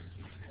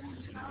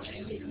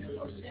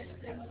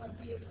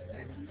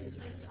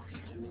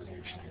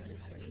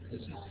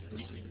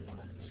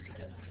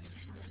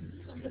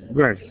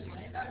 Go ahead.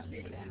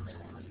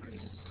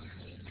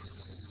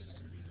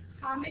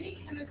 How many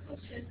chemical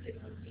shifts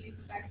would be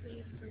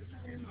expected for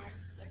 10 marks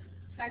the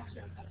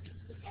spectrum of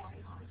the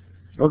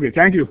following? Okay,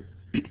 thank you.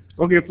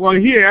 Okay, for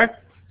here,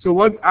 so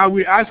what are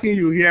we asking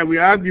you here? We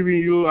are giving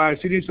you a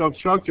series of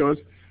structures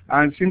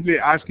and simply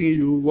asking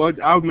you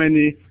how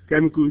many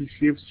chemical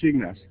shift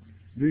signals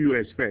do you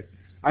expect?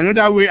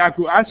 Another way I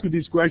could ask you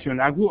this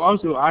question, I could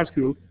also ask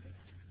you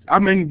how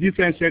many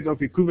different sets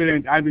of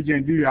equivalent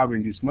hydrogen do you have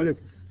in this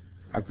molecule?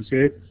 I could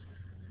say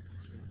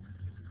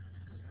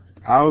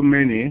how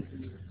many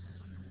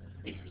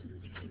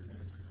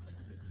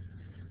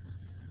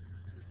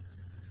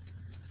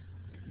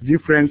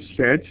different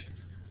sets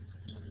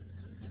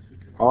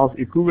of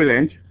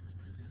equivalent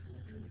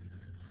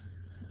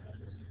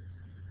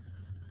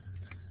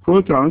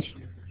protons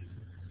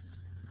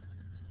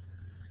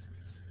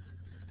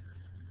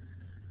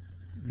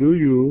do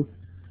you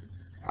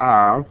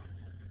have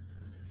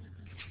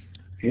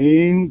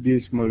in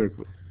this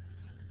molecule?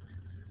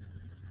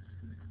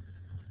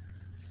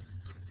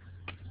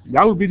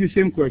 That would be the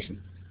same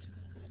question.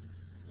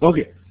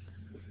 Okay.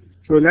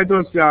 So let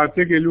us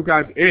take a look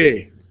at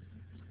A.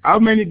 How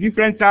many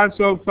different types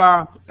of,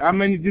 how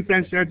many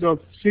different sets of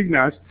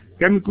signals,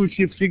 chemical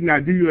shift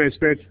signals do you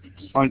expect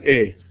on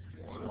A?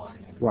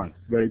 One.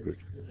 Very good.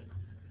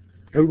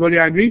 Everybody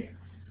agree?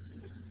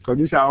 Because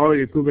these are all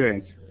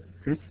equivalent.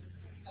 Okay.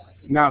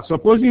 Now,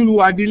 supposing we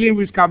are dealing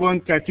with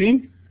carbon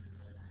 13,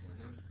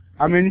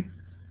 how many?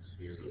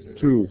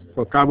 2.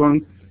 For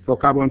carbon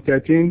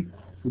 13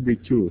 would be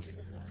 2.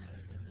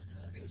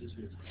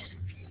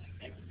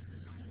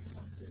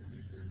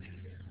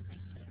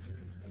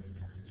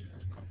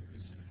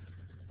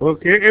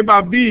 Okay,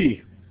 about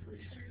B.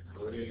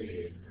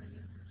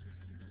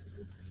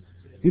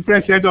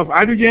 Different set of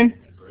hydrogen.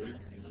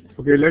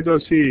 Okay, let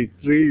us see.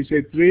 3, you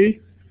say 3.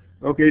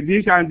 Okay,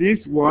 this and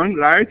this 1,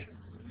 right?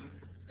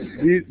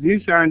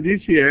 This and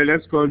this here,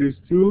 let's call this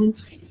 2.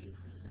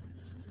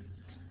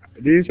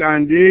 This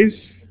and this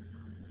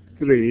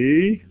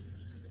 3.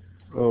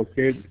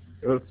 Okay,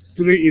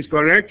 3 is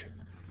correct.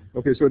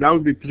 Okay, so that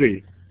would be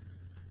 3.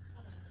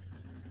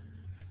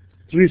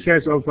 3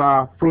 sets of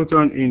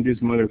proton in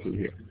this molecule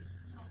here.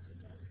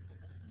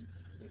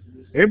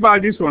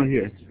 About this one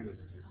here.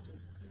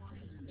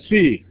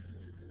 C.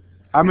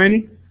 How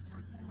many?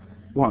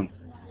 1.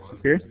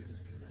 Okay.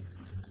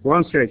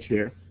 1 set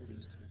here.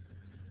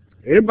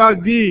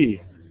 About D.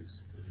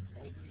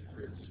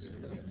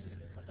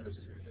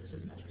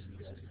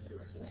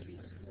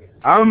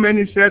 How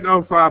many sets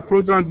of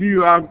protons do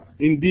you have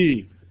in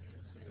D?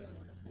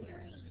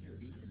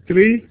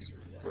 3?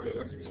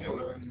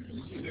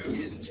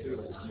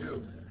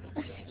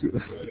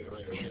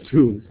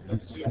 2.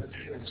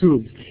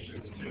 2.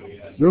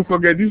 Don't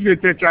forget, this is a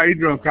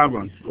tetrahedron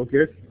carbon,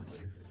 okay?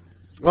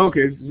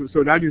 Okay,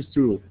 so that is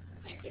 2.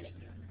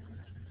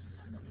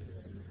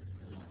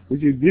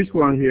 Which is this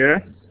one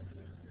here,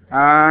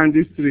 and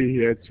this 3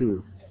 here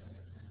too.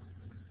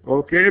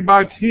 Okay,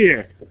 about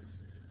here.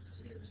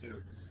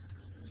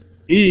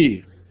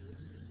 E.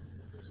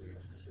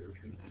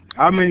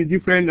 How many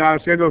different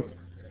sets of...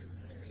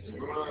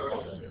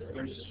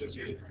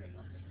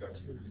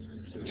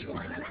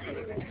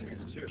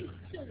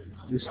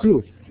 It's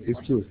 2.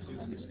 It's 2.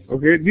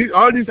 Okay,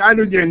 all these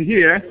hydrogen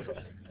here,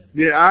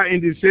 they are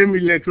in the same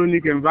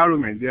electronic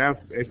environment. They have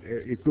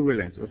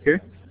equivalent. Okay.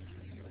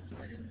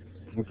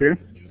 Okay.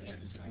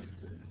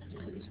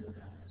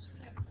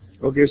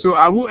 Okay. So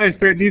I would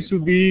expect this to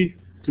be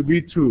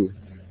 2.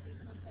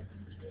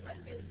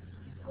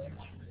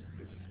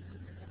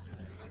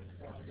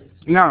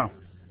 Now,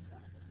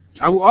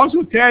 I will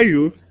also tell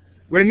you,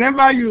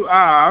 whenever you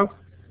have,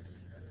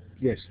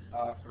 yes.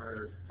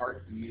 For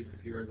part B,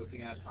 if you were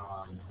looking at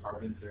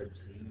carbon 13,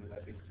 would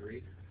that be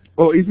 3?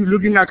 Oh, if you're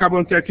looking at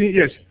carbon 13,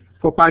 yes.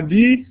 For part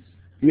D,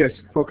 yes.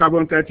 For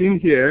carbon 13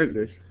 here,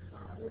 yes.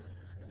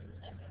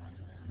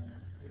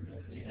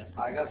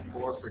 I got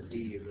 4 for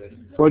D, but...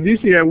 For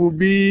this here will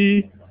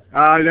be,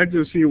 let's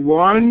just see,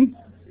 1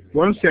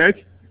 set,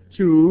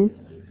 2,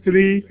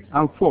 3,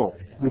 and 4.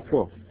 The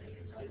 4.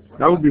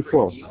 That would be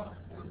 4.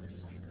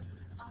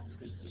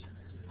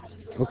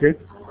 Okay.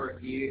 For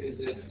E, is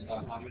it,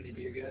 how many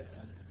do you get?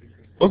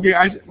 Okay,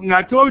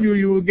 I told you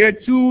you will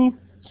get 2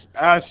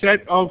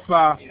 sets of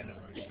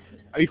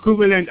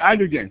equivalent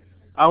hydrogen.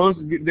 I was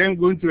then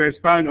going to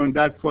expand on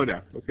that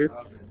further. Okay.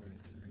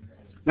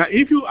 Now,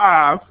 if you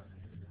have,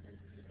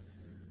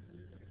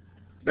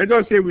 let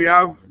us say we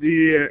have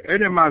the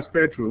NMR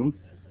spectrum,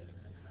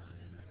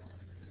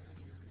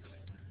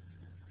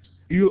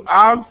 you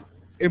have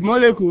a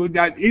molecule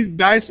that is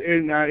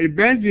a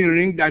benzene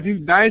ring that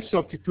is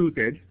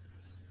di-substituted.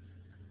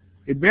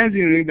 A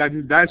benzene ring that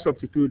is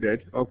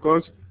di-substituted. Of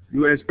course,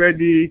 you expect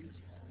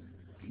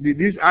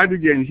this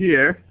hydrogen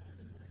here,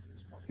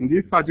 in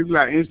this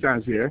particular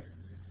instance here,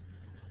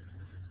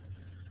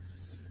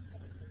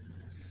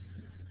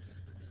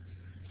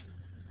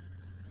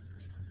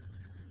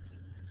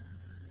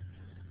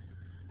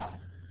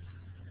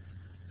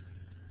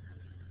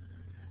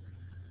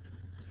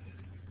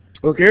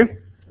 Okay,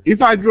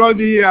 if I draw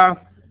the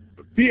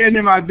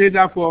PNMR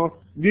data for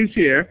this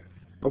here,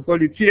 of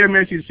course the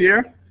TMS is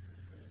here.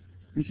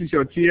 This is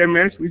your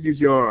TMS, which is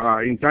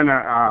your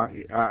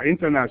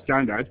internal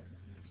standard.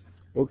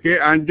 Okay,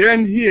 and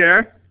then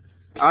here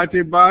at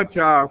about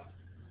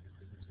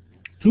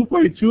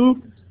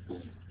 2.2,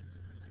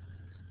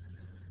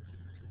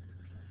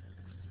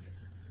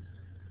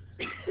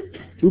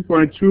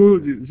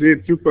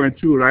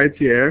 right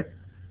here,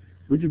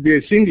 which would be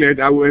a singlet.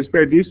 I would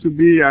expect this to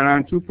be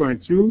around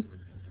 2.2,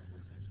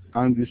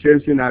 and the same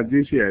thing as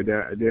this here.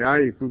 They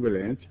are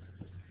equivalent.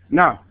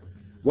 Now,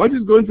 what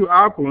is going to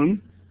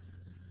happen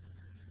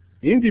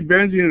in the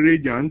benzene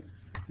region?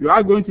 You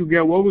are going to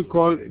get what we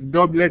call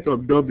doublet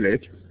of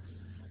doublet.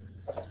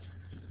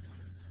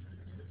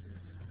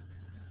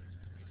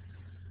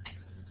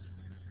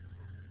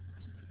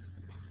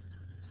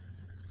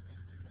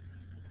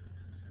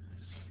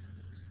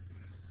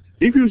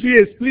 If you see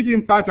a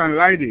splitting pattern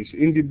like this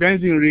in the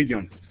benzene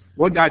region,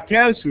 what that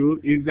tells you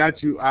is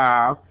that you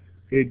have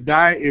a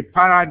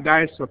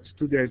para-di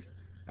substituted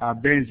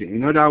benzene.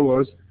 In other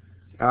words,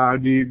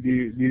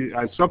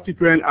 the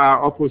substituents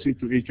are opposite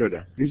to each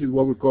other. This is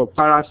what we call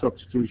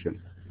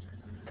para-substitution.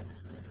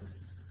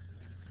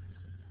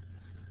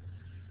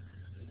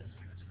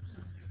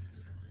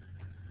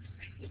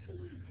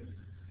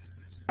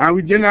 And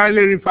we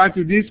generally refer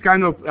to this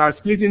kind of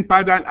splitting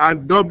pattern as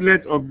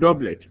doublet of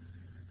doublet.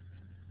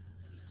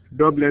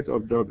 Doublet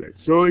of doublet.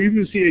 So if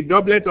you see a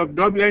doublet of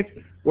doublet,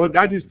 what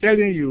that is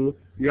telling you,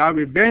 you have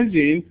a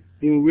benzene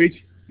in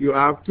which you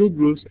have two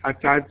groups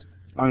attached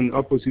on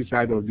opposite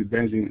side of the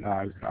benzene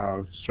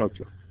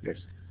structure. Yes.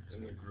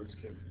 And the groups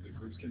can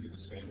be the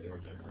same or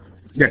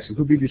different. Yes, it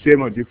could be the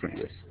same or different.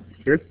 Yes.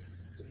 Okay.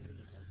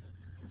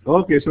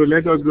 Okay. So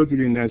let us go to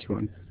the next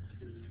one.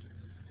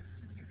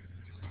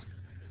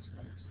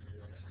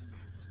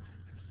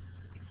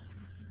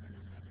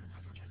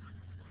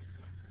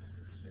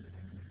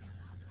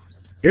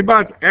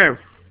 About F,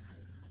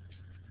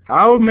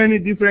 how many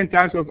different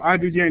types of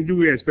hydrogen do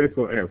we expect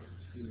for F?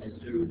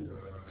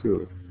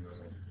 Two.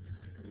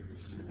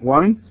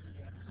 One,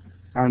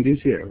 and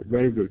this here.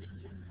 Very good.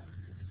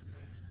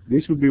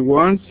 This will be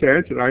one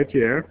set right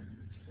here,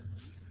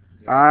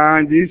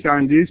 and this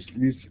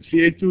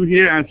CA2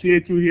 here and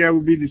CA2 here will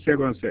be the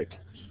second set.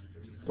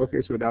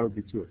 Okay, so that will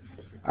be two.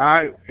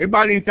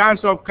 About in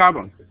terms of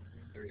carbon?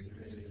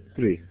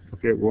 Three.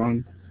 Okay,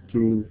 1,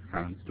 2,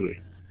 and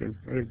 3. Okay,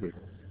 very good.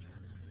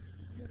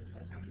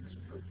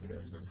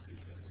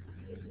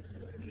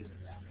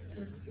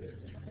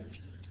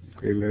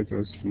 Okay, let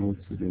us move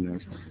to the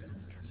next one.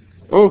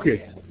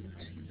 Okay.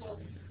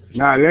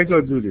 Now let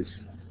us do this.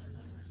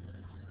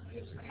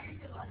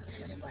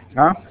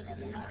 Huh?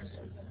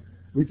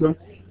 Which one?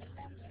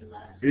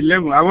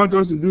 11. I want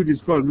us to do this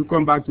first. We'll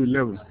come back to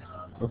 11.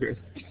 Okay.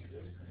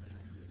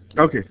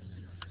 Okay.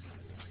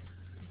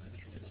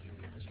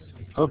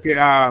 Okay,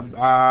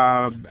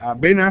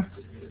 Bena?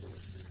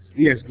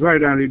 Yes, go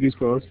ahead and read this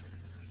first.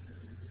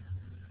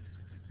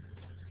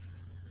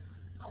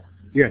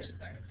 Yes.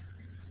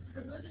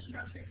 Propose a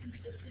structure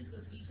consistent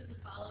with each of the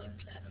following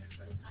set of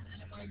proton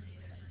NMR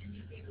data and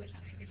indicate which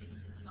hydrogen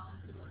is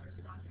molecule are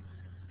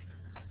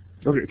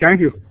responsible. Okay,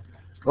 thank you.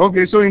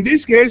 Okay, so in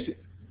this case,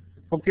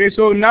 okay,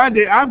 so now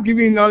they have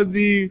given us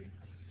the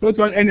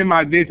proton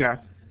NMR data.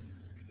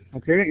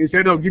 Okay,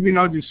 instead of giving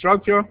us the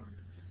structure.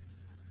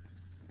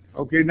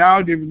 Okay,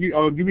 now they've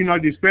given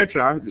us the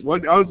spectra.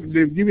 What else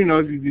they've given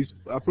us is this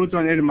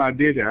proton NMR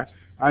data,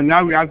 and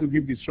now we have to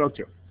give the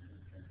structure.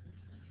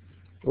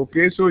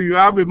 Okay, so you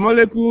have a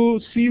molecule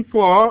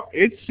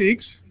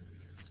C4H6.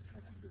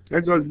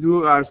 Let us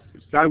do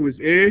start with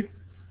A.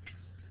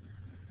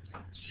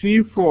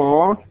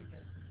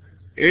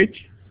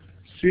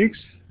 C4H6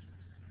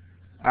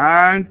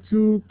 and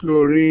 2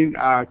 chlorine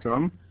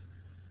atom.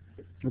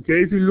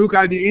 Okay, if you look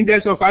at the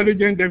index of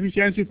hydrogen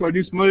deficiency for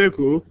this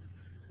molecule,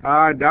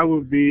 that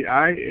would be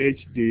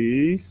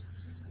IHD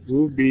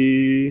would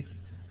be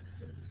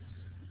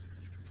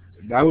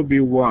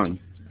 1.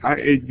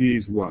 IHD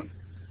is 1.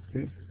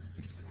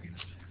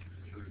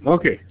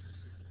 Okay.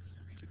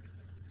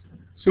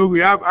 So we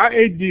have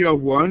IHD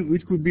of 1,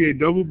 which could be a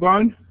double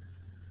bond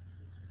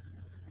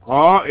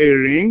or a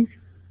ring,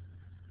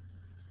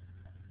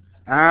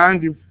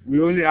 and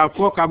we only have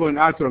 4 carbon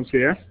atoms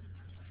here.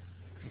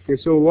 Okay,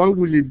 so what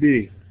will it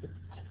be?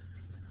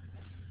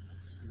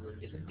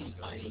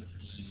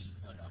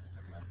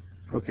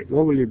 Okay,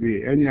 what will it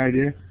be? Any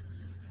idea?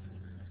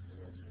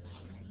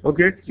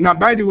 Okay, now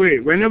by the way,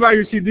 whenever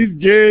you see this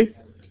J,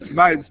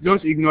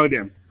 just ignore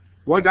them.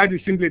 What that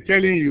is simply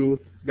telling you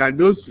that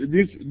this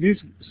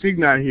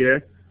signal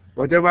here,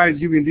 whatever is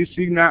giving this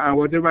signal and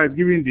whatever is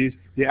giving this,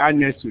 they are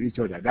next to each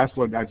other. That's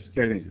what that's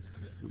telling you.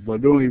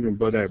 But don't even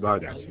bother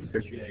about that.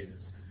 Okay?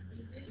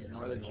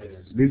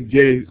 This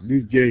J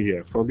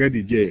here, forget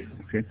the J.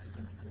 Okay,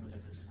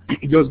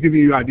 just giving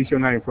you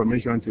additional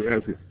information to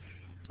help you.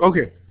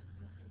 Okay.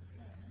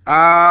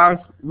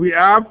 We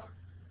have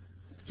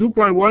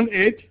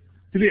 2.18,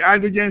 3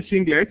 hydrogen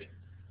singlet.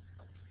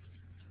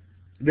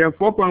 then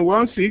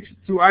 4.16,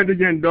 2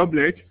 hydrogen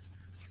doublet,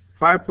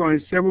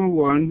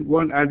 5.71,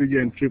 1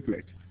 hydrogen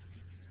triplet.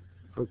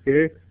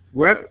 Okay,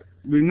 well,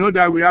 we know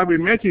that we have a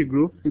methyl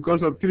group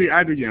because of 3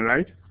 hydrogen,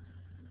 right?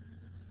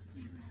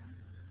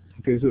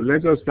 Okay, so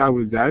let us start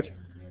with that.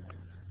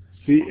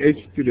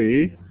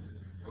 CH3.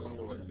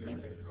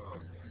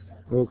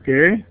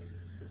 Okay.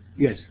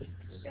 Yes.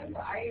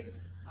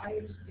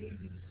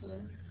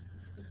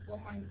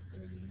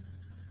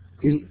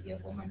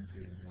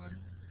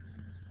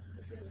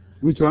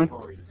 Which one?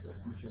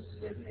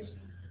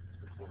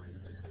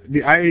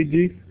 The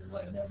IAG?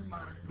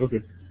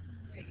 Okay.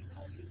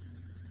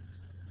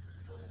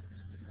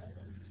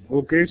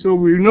 Okay, so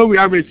we know we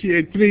have a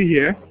CH3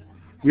 here.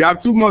 We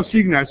have 2 more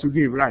signals to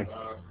give, right?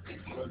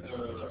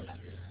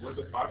 Would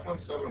the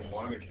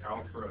 5.71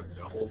 account for a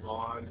double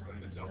bond,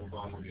 and the double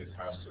bond will be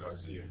attached to that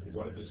CH?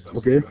 What if the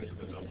subsequent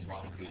to the double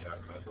bond would be that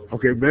methyl?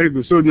 Okay, very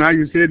good. So now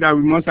you say that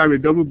we must have a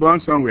double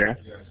bond somewhere.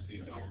 Yes, the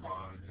double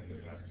bond, and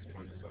then that's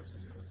one of the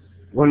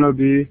substituents. One of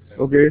the,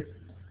 okay.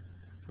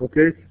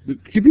 Okay.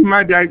 Keep in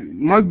mind that there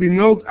must be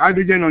no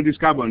hydrogen on this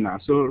carbon now,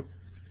 so,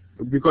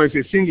 because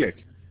it's a singlet.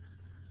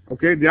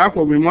 Okay,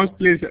 therefore we must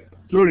place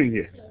chlorine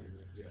here.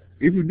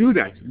 If you do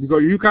that,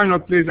 because you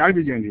cannot place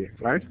hydrogen here,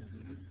 right?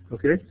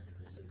 Okay,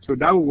 so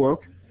that will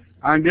work.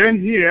 And then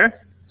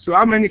here, so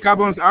how many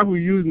carbons have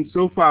we used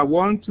so far?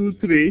 1, 2,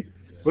 3.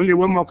 Only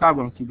 1 more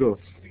carbon to go.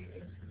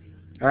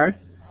 Right?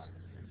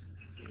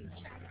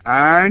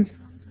 And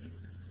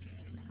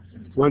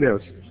what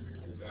else?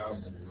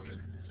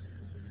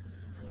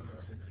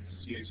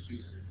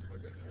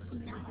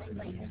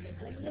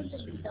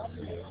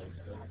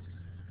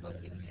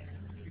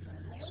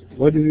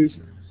 What is this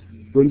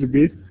going to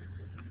be?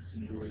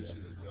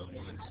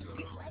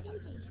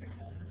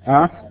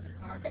 Huh?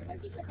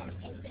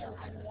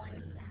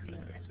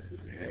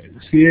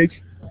 CH?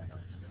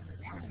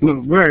 No,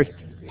 where?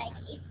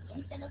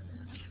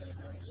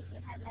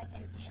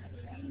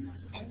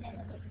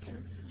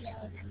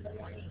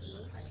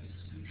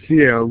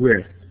 CL,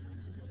 where?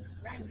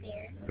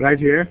 Right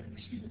here?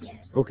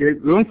 Okay,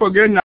 don't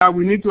forget now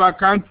we need to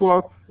account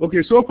for,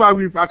 okay, so far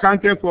we've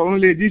accounted for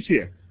only this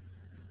here,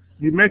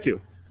 the metal.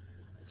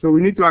 So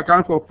we need to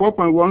account for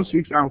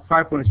 4.16 and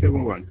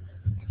 5.71.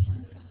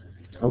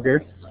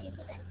 Okay.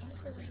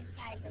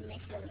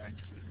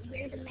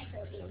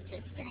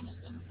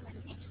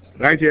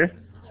 Right here?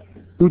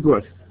 Put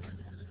what?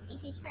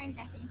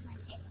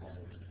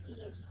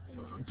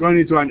 Turn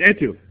it to an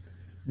ethyl.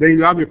 Then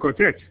you have a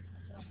quartet.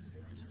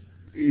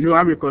 You don't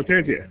have a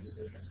quartet here.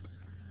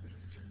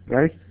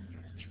 Right?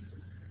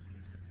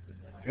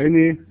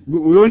 We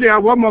only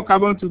have 1 more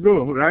carbon to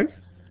go, right?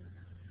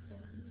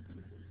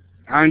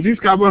 And this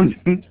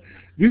carbon,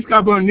 this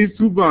carbon needs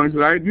 2 bonds,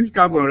 right? This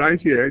carbon right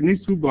here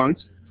needs 2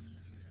 bonds.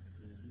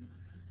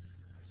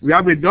 We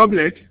have a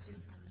doublet,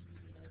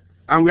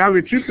 and we have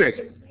a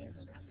triplet.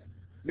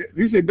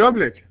 This is a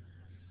doublet.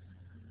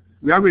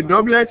 We have a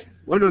doublet.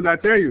 What does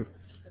that tell you?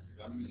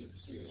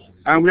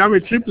 And we have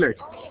a triplet.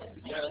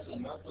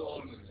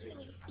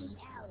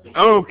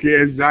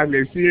 Okay,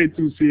 exactly.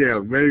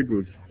 Ca2Cl. Very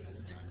good.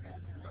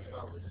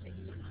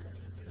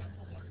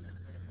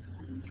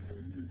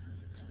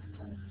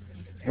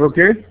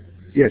 Okay?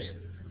 Yes.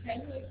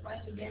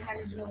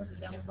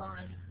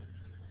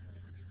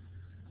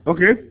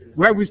 Okay.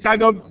 Well, we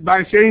start off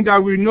by saying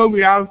that we know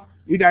we have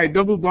either a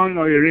double bond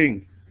or a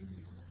ring.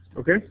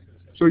 Okay?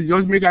 So you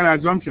just make an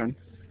assumption.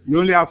 You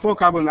only have 4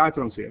 carbon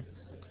atoms here.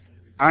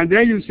 And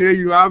then you say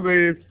you have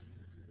a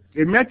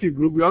methyl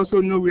group. We also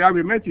know we have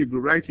a methyl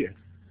group right here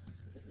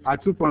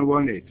at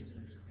 2.18.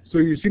 So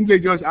you simply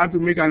just have to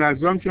make an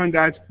assumption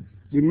that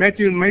the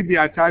methyl may be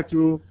attached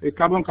to a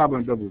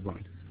carbon-carbon double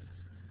bond.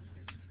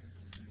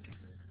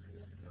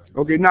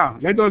 Okay, now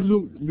let us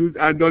look.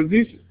 Does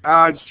this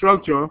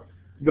structure,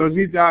 is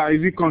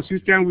it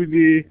consistent with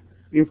the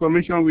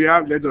information we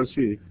have? Let us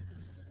see.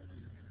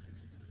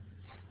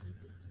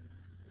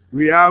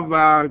 We have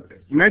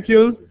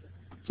methyl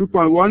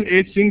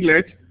 2.18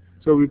 singlet,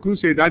 so we could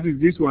say that is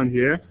this one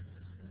here.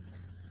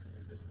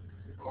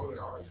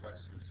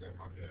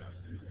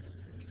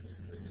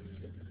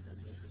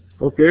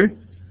 Okay,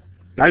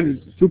 that is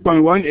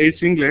 2.18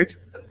 singlet.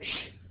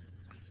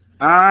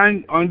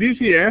 And on this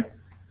here,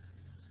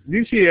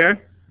 we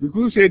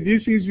could say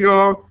this is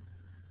your,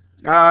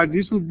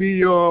 this would be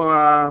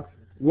your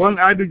 1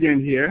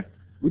 hydrogen here,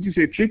 which is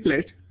a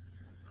triplet.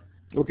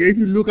 Okay, if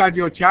you look at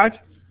your chart,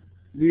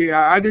 the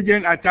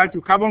hydrogen attached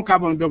to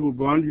carbon-carbon double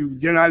bond, you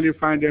generally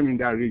find them in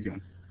that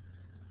region.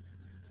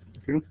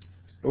 Okay,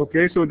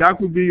 okay, so that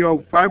would be your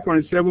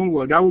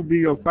 5.71. That would be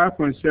your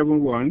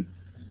 5.71.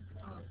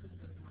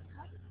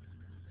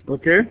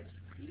 Okay,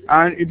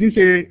 and it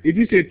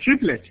is a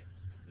triplet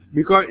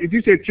because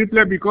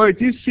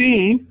it is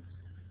seen.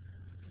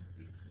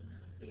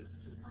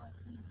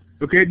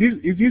 Okay,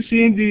 it is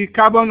seeing the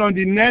carbon on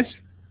the next,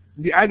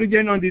 the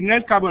hydrogen on the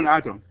next carbon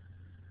atom.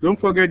 Don't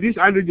forget this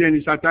hydrogen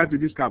is attached to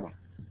this carbon.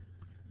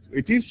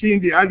 It is seeing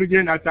the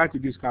hydrogen attached to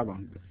this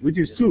carbon, which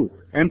is 2.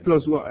 N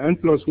plus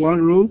 1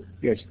 rule.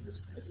 Yes.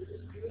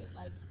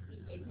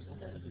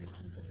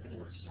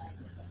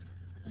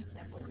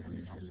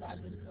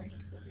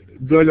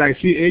 draw like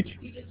CH.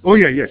 Oh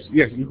yeah, yes,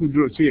 you could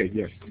draw CH,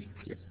 yes.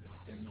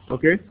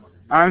 Okay,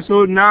 and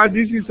so now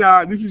this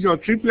is your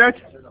triplet,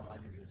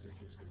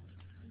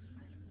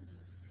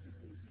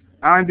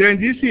 and then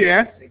this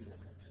here,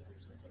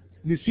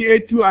 the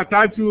CH2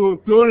 attached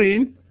to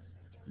chlorine,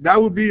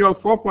 that would be your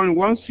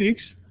 4.16,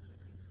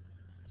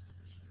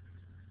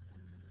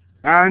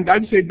 and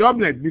that is a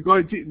doublet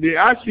because they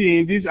are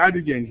seeing this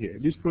hydrogen here,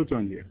 this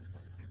proton here.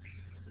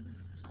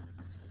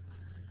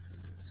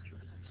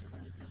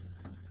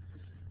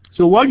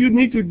 So what you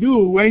need to do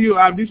when you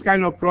have this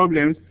kind of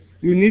problems,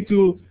 you need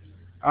to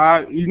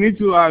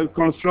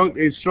construct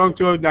a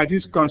structure that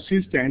is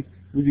consistent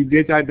with the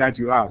data that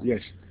you have.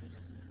 Yes.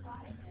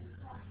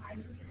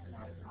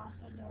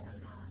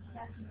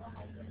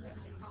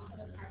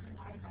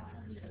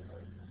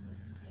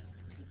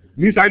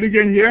 This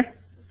hydrogen here,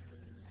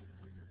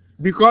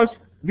 because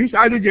this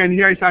hydrogen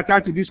here is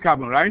attached to this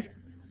carbon, right?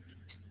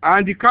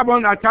 And the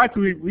carbon attached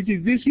to it, which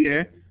is this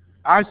here,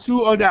 has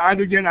two other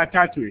hydrogen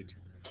attached to it.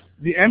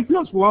 The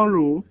M+1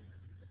 rule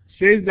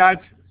says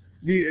that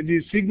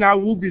the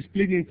signal will be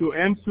split into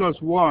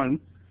M+1,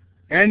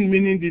 N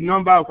meaning the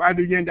number of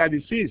hydrogen that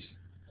it sees.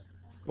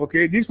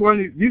 Okay, this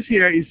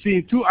here is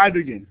seeing two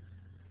hydrogen.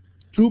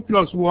 2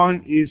 +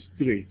 1 is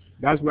 3.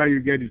 That's why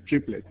you get the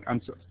triplet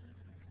answer.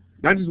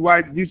 That is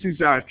why this is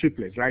a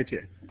triplet right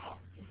here.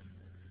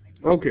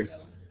 Okay,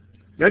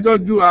 let us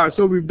do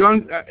so we've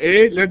done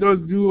A. Let us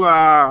do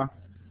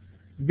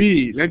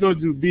B. Let us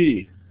do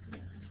B.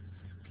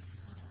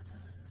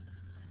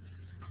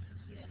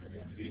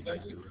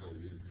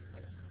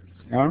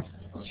 Huh?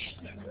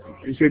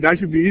 You say that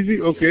should be easy?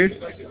 Okay.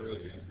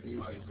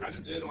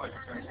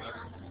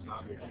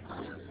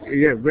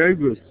 Yeah, very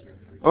good.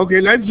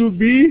 Okay, let's do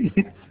B.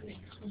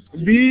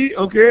 B,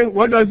 okay,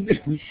 what does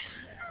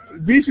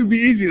B should be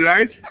easy,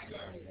 right?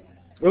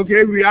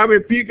 Okay, we have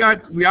a peak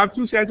at, we have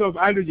two sets of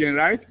hydrogen,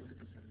 right?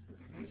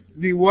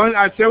 The one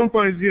at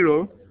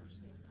 7.0,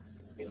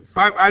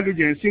 5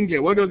 hydrogen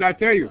singlet. What does that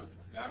tell you?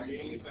 That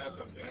means that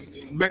the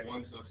benzene is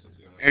one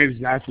substitute.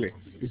 Exactly.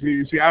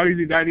 You see how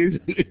easy that is?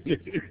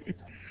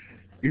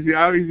 You see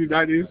how easy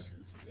that is?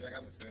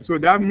 So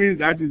that means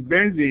that is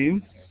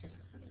benzene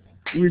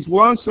with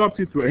one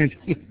substituent.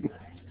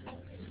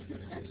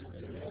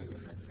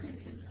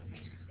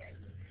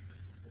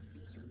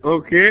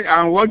 Okay,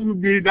 and what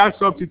would be that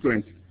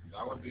substituent?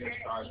 That would be a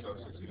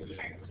tri-substituted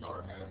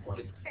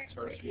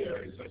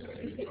tertiary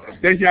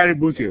substitute. Tertiary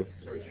butyl.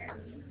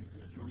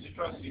 Would you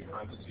try to see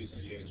parentheses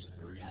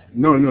CH3?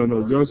 No,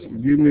 just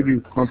give me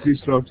the complete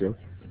structure.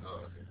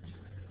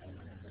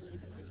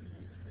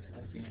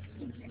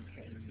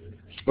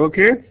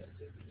 Okay?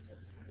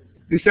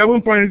 The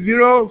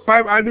 7.05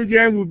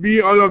 hydrogen will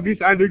be all of these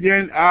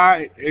hydrogen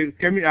are in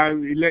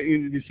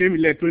the same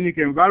electronic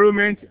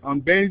environment on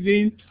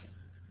benzene.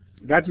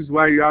 That is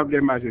why you have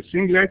them as a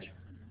singlet.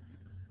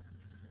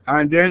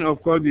 And then,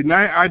 of course, the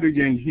 9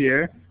 hydrogen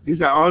here,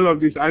 all of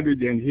these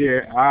hydrogen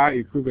here are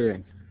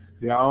equivalent.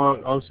 They are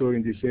all also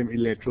in the same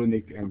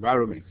electronic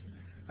environment.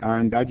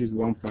 And that is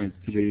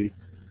 1.30.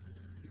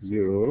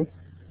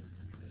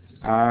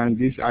 And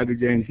this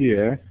hydrogen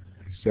here,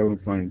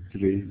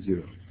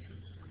 7.30.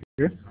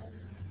 Okay?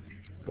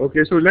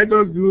 Okay, so let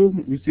us do,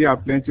 we still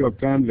have plenty of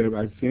time left,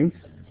 I think.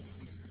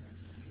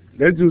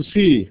 Let's do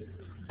C.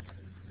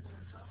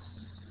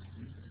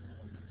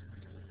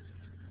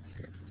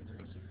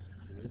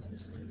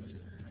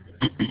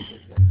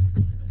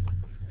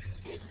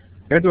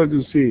 Let us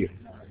do C.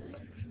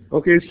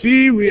 Okay,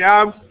 C, we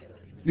have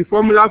the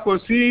formula for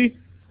C.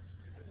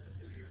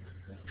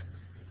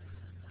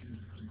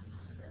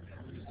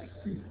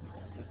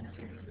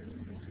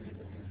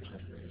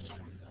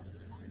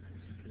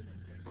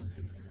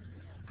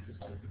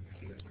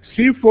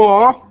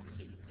 C4,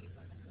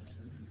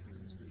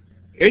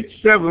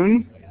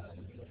 H7,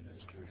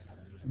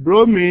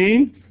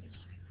 bromine,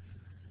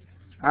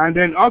 and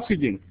then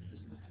oxygen.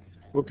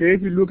 Okay,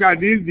 if you look at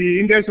this, the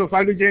index of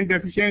hydrogen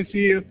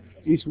deficiency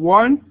is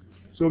 1.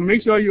 So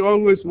make sure you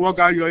always work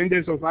out your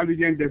index of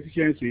hydrogen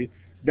deficiency.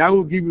 That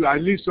will give you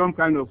at least some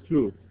kind of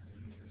clue.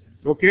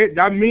 Okay,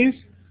 that means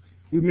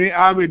you may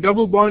have a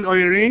double bond or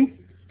a ring.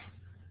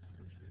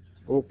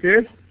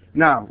 Okay,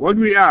 now what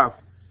do we have?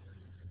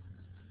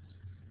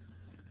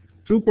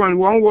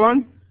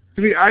 2.11,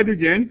 3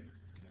 hydrogen,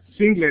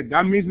 singlet.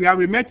 That means we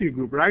have a methyl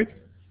group, right?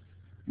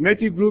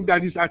 Methyl group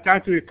that is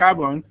attached to a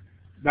carbon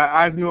that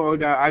has no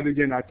other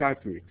hydrogen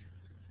attached to it.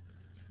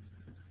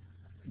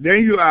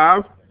 Then you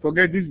have,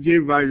 forget this J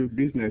value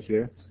business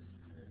here.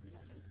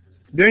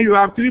 Then you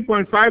have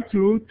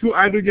 3.52, 2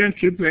 hydrogen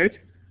triplet,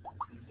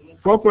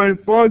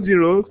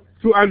 4.40,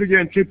 2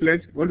 hydrogen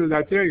triplets. What does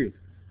that tell you?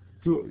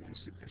 2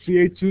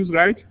 CH2s,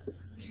 right?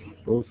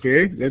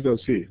 Okay, let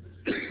us see.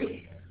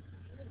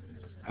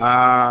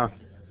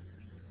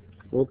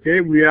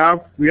 Okay, we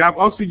have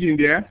oxygen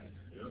there.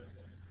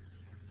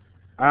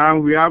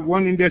 And we have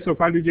 1 index of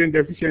hydrogen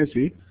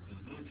deficiency.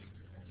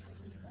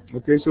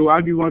 Okay, so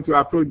how do you want to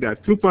approach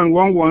that?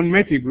 2.11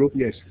 methyl group,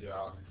 yes.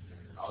 Yeah,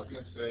 I was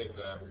going to say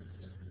that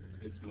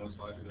it's most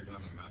likely they're going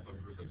to have a methyl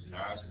group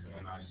attached,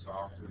 and I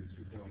saw through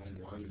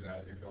and one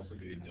that it can also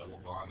be a double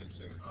bond. It's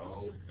an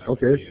O. That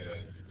Okay. would be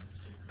a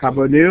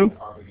Carbonyl.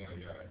 carbonyl, yeah,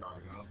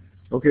 carbonyl.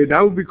 Okay,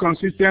 that would be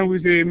consistent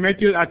with a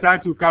methyl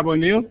attached to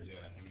carbonyl.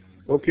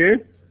 Yeah.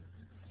 Okay.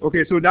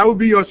 Okay, so that would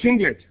be your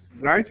singlet,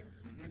 right?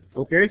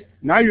 Okay.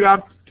 Now you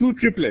have two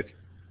triplets.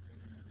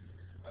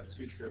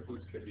 Two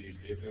triplets could be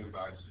given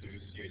by two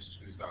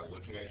CH2s not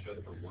looking at each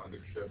other. For one, the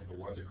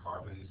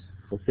carbons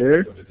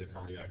Okay. show the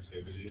different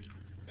reactivity,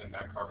 and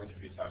that carbon can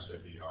be attached to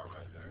the ER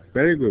right there.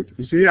 Very good.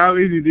 You see how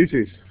easy this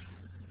is?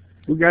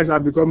 You guys are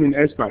becoming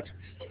experts.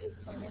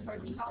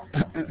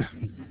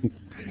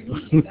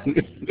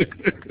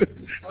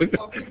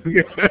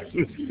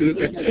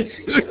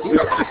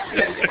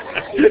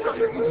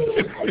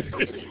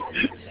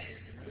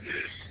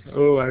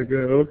 Oh my God.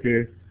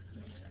 Okay.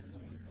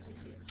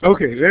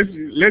 Okay.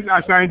 Let's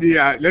assign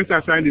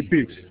the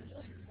peaks.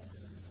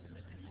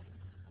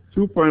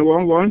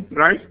 2.11,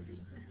 right?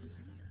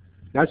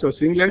 That's your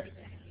singlet.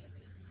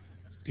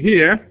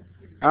 Here,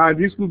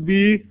 this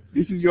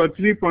is your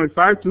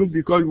 3.52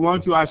 because we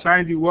want to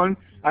assign the one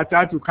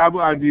attached to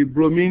carbon at the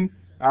bromine,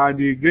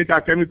 the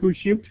greater chemical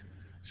shift.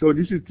 So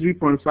this is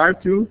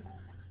 3.52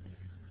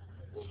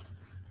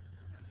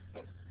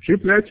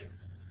 triplet,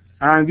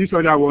 and this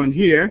other one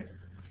here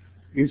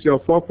is your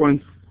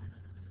 4.40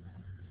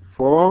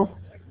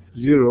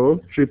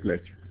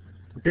 triplet.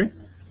 Okay?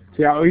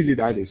 See how easy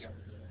that is.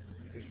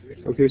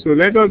 Okay, so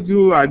let us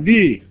do a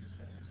D.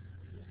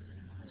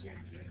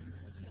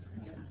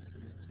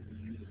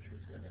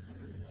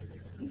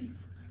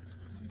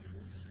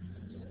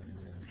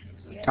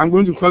 I'm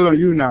going to call on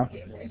you now.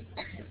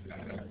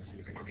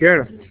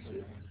 Kara.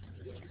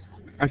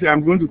 I said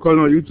I'm going to call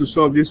on you to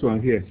solve this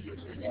one here.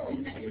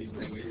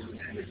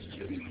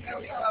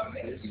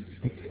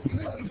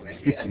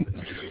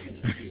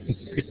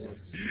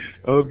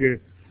 Okay.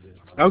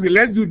 Okay,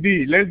 let's do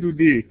D. Let's do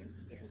D.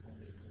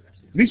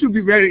 This should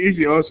be very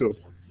easy also.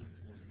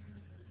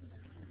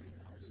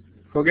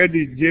 Forget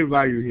the J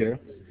value here.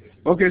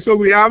 Okay, so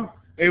we have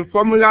a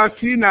formula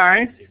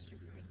C9,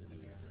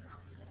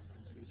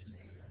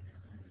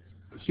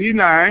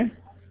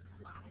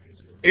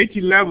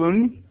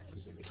 H11,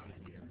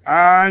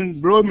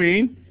 and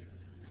bromine.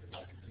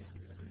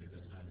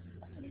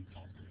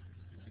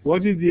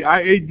 What is the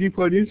IHD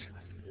for this?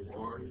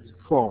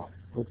 4.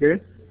 Okay.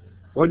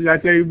 What did I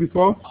tell you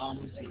before?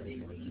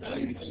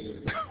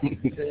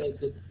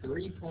 The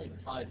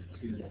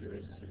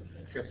 3.52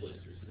 triplets,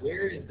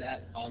 where is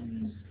that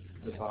on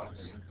the box?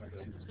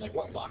 Like,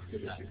 what box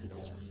is that in?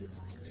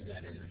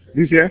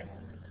 This here?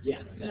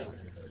 Yeah, that.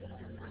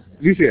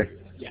 This here?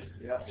 Yeah,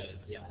 yeah,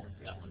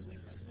 that one.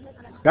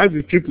 That's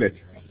the triplet.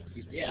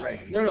 Yeah,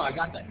 right. No, I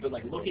got that. But,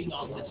 like, looking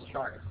on this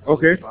chart.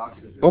 Okay.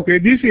 Okay,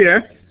 this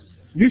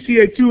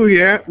CA2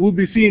 here will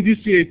be seeing this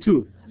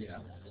CA2. Yeah.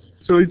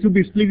 So it will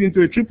be split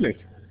into a triplet.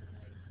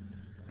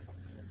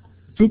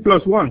 2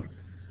 plus 1.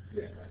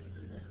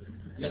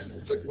 Yes,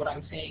 but what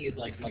I'm saying is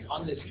like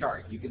on this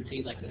chart, you can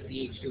see like the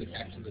CH2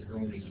 attached to the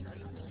bromine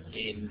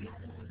in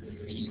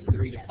the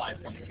 3 to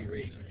 5.2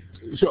 range.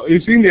 So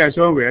it's in there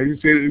somewhere.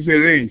 It's a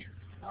range.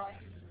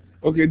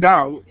 Okay,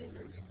 now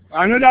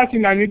another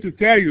thing I need to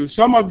tell you: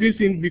 some of these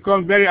things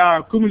become very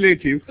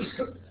cumulative.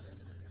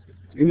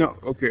 You know.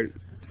 Okay.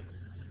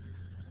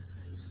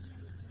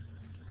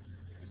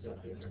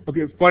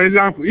 Okay. For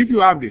example, if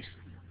you have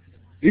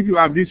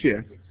this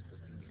here,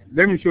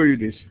 let me show you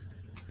this.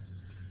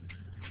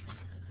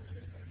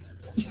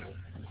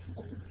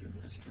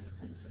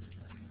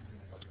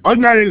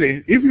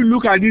 Ordinarily, if you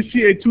look at this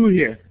CA2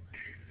 here,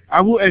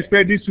 I would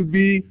expect this to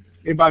be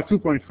about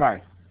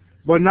 2.5.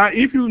 But now,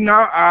 if you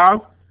now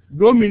have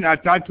bromine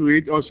attached to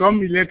it, or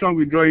some electron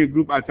withdrawing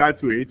group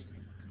attached to it,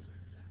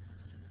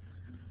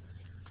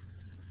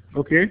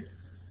 okay?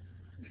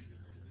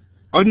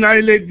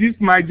 Ordinarily, this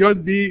might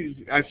just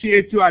be a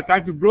CA2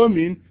 attached to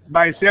bromine,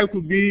 by itself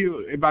could be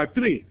about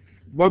 3.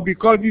 But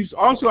because it's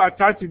also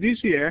attached to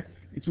this here,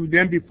 it will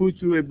then be put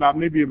to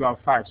maybe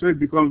about 5. So it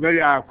becomes very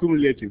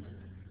cumulative.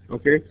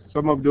 Okay,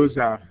 some of those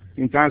are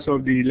in terms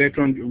of the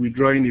electron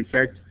withdrawing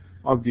effect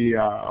of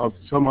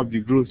some of the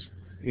groups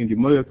in the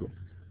molecule.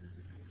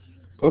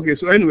 Okay,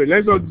 so anyway,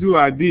 let's just do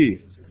a D.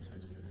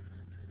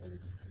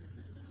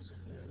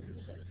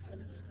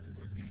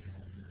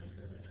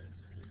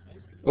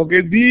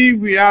 Okay, D,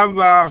 we have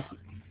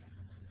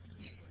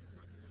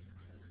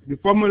the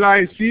formula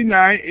is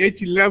C9,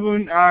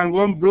 H11, and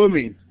 1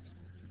 bromine.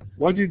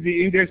 What is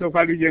the index of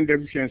hydrogen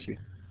deficiency?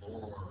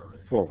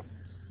 4.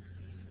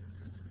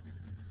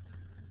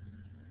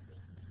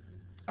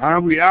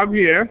 And we have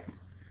here,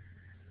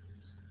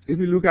 if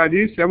you look at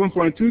this,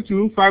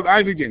 7.22, 5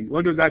 hydrogen.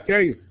 What does that tell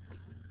you?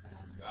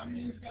 That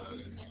means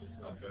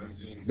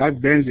benzene. That's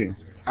benzene.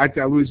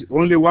 With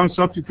only one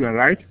substituent,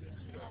 right?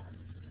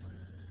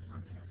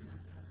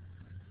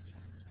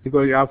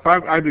 Because you have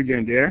 5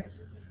 hydrogen there.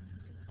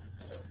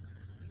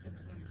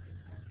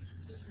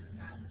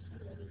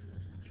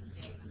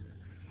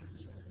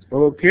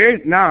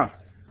 Okay, now,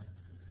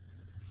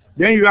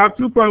 then you have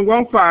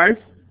 2.15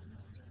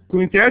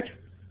 quintet,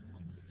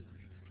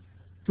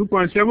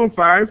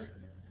 2.75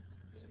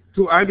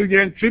 2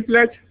 hydrogen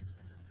triplet,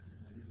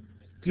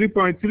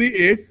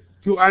 3.38,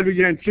 2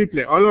 hydrogen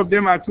triplet. All of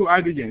them are 2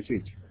 hydrogens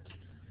each.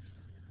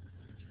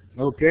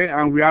 Okay,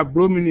 and we have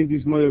bromine in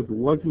this molecule.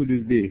 What would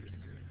this be?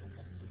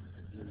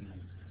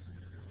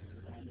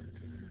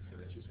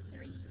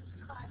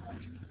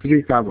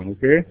 Three carbon,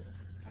 okay?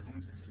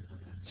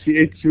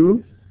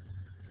 CH2,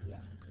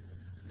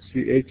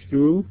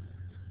 CH2,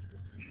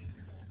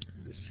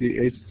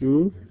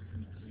 CH2,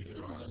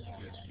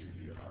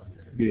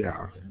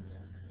 Br.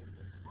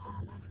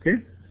 Okay?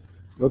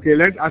 Okay,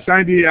 let's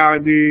assign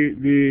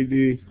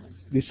the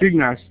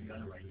signals.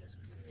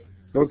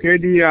 Okay,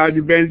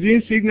 the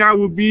benzene signal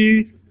will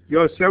be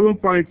your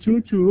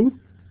 7.22,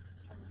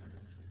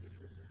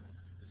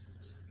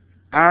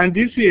 and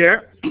this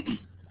here,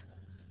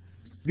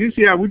 which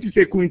is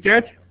a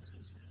quintet,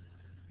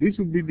 this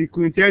would be the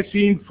quintet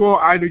seeing 4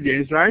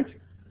 hydrogens, right?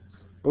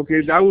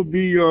 Okay, that would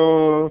be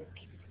your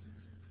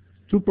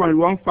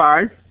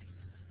 2.15.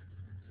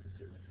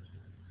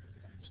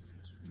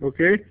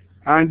 Okay,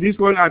 and this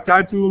one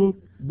attached to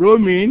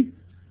bromine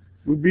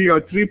would be your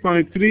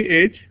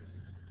 3.38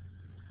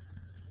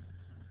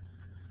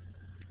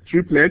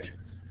 triplet,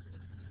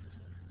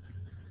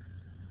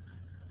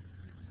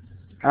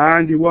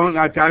 and the one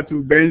attached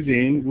to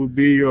benzene would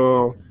be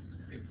your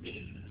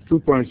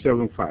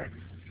 2.75.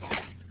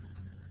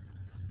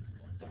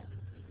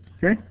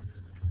 Okay?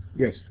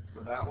 Yes.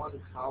 For that one,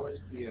 how is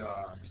the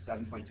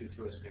 7.22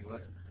 a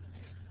singlet?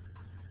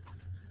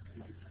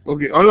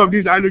 Okay, all of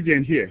these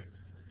hydrogen here.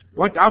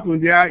 What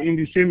happens? They are in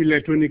the same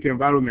electronic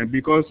environment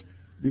because,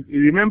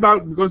 remember,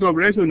 because of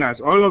resonance,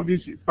 all of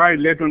these pi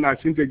electrons are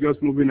simply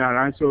just moving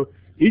around. So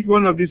each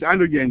one of these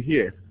hydrogen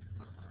here,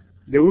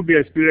 they will be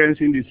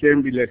experiencing the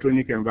same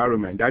electronic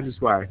environment. That is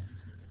why.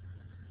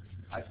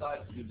 I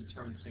thought you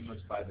determined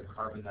singlets by the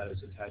carbon that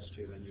is attached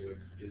to, and you would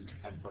use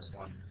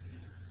N+1.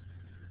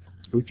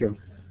 Which one?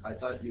 I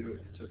thought to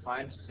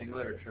find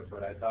singlet or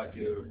triplet, I thought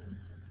you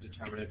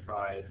determined it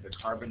by the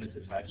carbon it's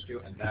attached to,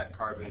 and that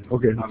carbon.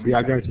 Okay, yeah,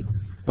 I got you.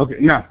 Okay,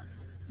 now,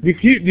 the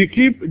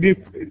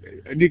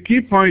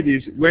key point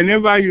is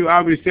whenever you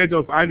have a set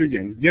of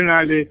hydrogen,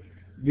 generally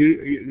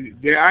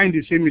they are in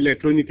the same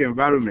electronic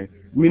environment,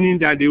 meaning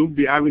that they will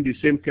be having the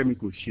same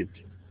chemical shift.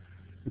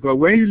 Because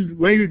when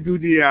you do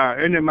the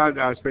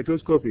NMR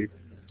spectroscopy,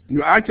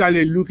 you're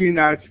actually looking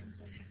at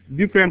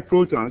different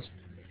protons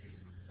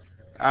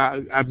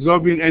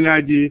absorbing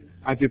energy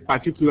at a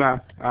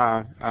particular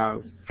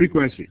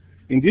frequency.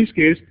 In this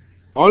case,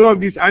 all of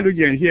these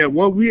hydrogen here,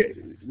 what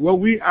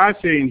we are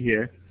saying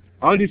here,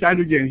 all these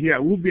hydrogen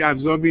here will be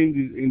absorbing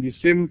in the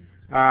same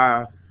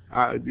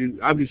have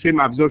the same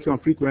absorption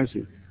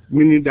frequency,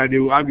 meaning that they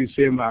will have the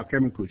same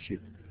chemical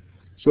shift.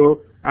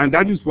 So, and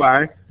that is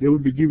why they will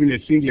be given a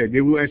singlet.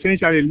 They will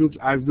essentially look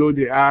as though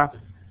they are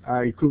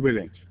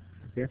equivalent.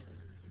 Okay.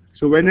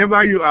 So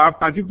whenever you are,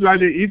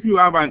 particularly if you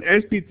have an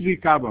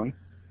sp3 carbon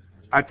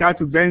attached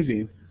to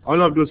benzene,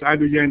 all of those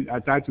hydrogen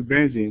attached to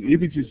benzene,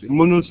 if it is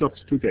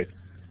mono-substituted,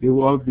 they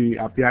will all be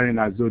appearing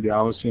as though they are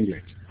all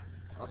singlet.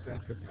 Okay.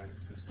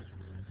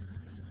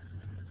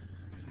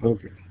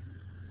 Okay.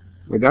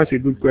 Well, that's a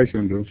good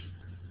question, though.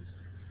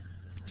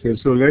 Okay,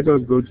 so let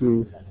us go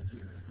to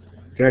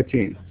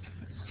 13.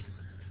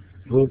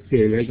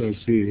 Okay, let us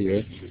see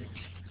here.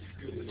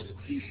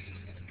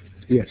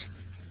 Yes.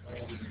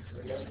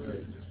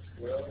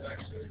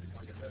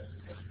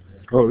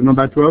 Oh,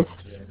 number 12?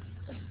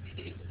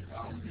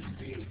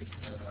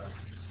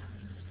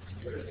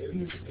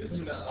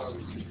 Isn't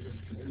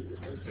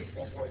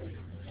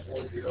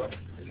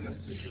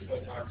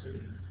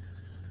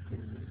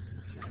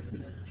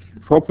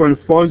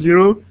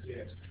 4.40?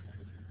 Yes.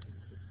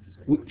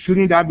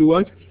 Shouldn't that be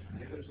what?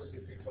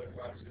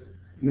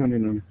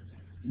 No.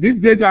 This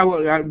data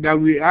that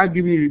we are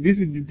giving you, this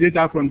is the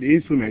data from the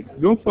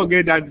instrument. Don't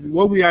forget that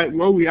what we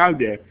have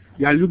there,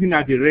 we are looking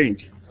at a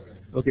range.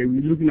 Okay,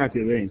 we're looking at a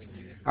range.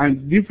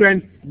 And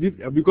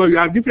because you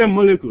have different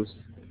molecules.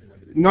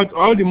 Not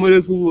all the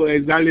molecules will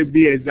exactly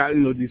be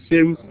the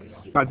same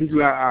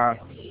particular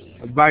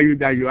value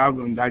that you have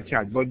on that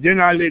chart. But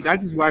generally,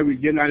 that is why we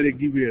generally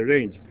give you a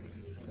range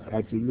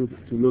to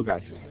look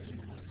at.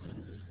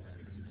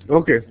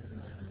 Okay.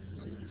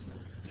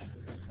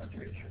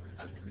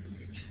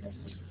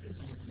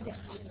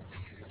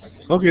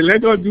 Okay,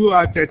 let us do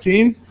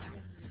 13.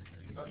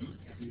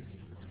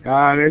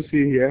 Let's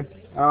see here.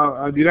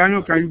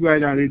 Delano, can you go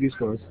ahead and read this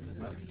for us?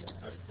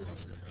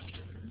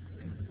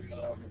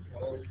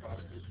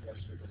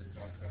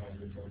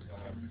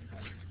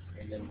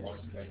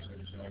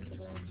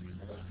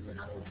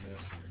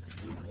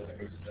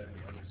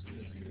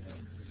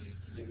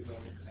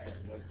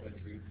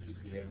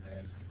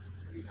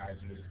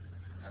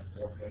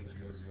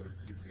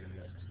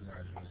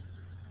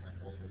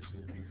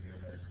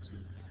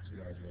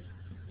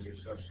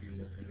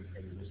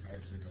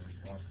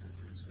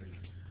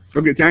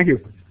 Okay, thank you.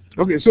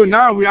 Okay, so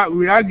now we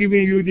are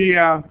giving you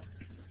the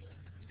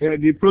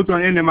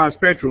proton NMR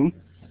spectrum.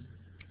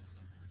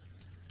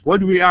 What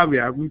do we have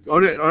here? We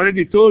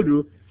already told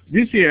you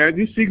this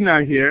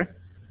signal here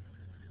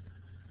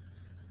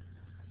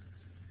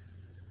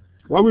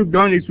What we've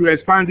done is to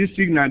expand this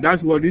signal.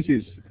 That's what this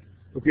is.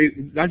 Okay,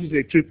 that is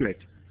a triplet.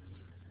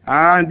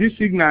 And this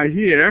signal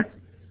here,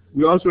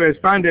 we also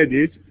expanded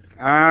it,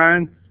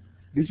 and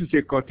this is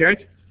a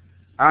quartet.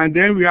 And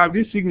then we have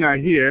this signal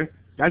here,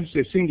 that is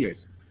a singlet.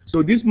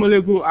 So this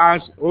molecule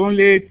has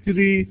only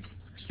 3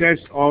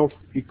 sets of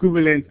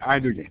equivalent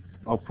hydrogen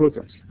or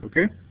protons.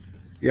 Okay,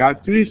 you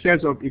have 3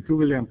 sets of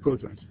equivalent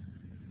protons.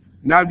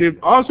 Now they've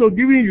also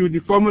given you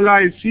the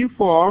formula is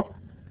C4,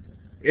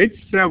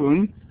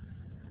 H7,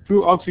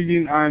 2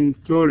 oxygen and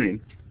chlorine.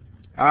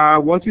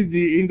 What is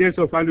the index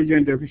of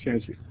hydrogen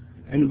deficiency?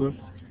 Anybody?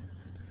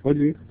 What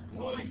is it?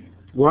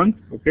 1.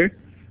 Okay.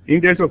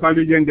 Index of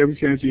hydrogen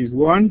deficiency is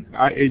 1.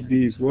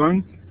 IHD is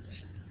 1.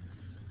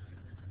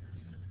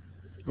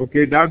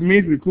 Okay, that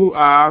means we could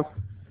have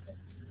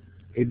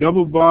a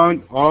double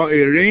bond or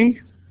a ring.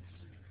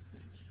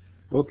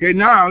 Okay,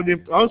 now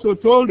they've also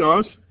told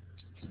us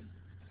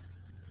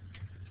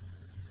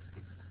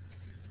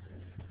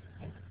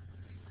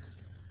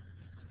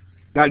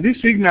that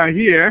this signal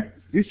here,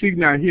 which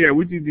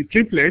is the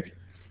triplet,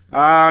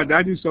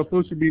 that is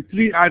supposed to be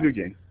 3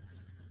 hydrogen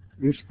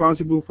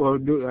responsible for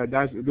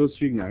those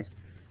signals.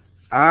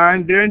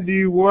 And then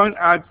the one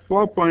at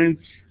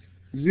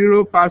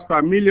 4.0 parts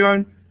per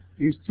million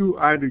is 2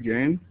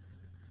 hydrogen.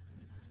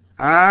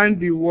 And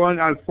the one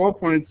at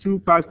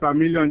 4.2 parts per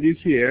million this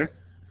here,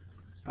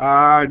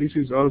 this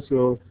is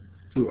also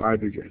 2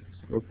 hydrogen.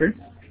 Okay?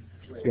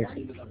 Yes.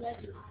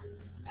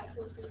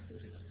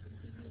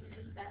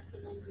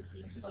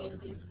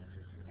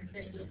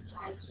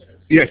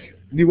 Yes,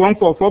 the one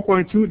for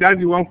 4.2, that's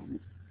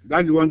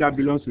the one that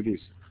belongs to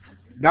this.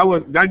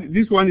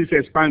 This one is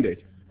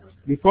expanded.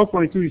 The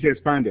 4.2 is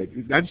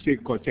expanded. That's a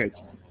quartet.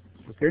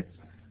 Okay?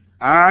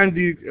 And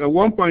the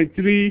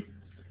 1.3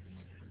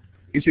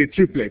 is a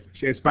triplet.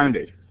 It's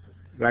expanded.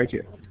 Right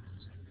here.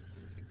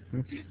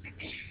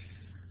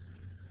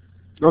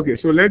 Okay,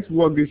 so let's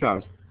work this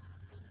out.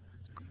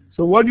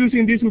 So what do you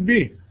think this would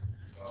be?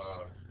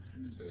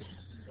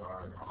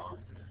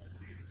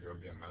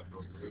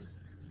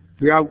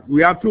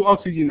 We have 2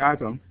 oxygen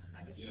atoms.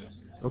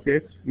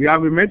 Okay. We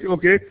have a metal.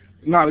 Okay.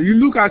 Now you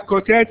look at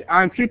quartet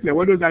and triplet.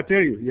 What does that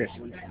tell you? Yes.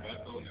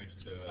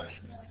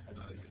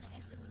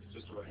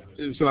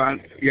 So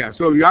yeah.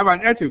 So you have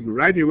an ethyl group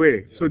right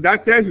away. So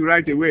that tells you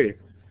right away,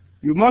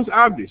 you must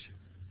have this.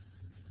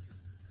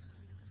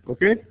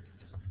 Okay.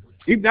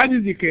 If that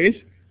is the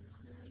case,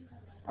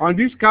 on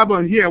this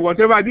carbon here,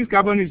 whatever this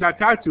carbon is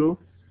attached to,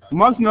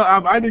 must not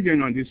have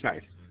hydrogen on this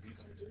side.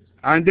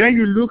 And then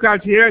you look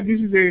at here.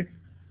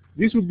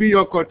 This would be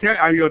your quartet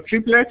and your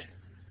triplet,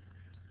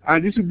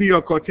 and this would be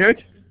your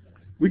quartet,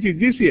 which is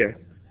this here,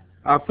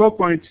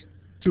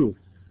 4.2.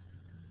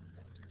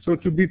 So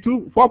to be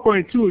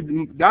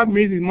 4.2, that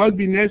means it must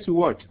be next to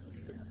what?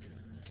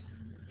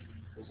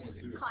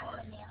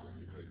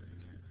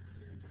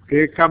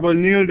 Okay,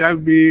 carbonyl, that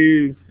would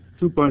be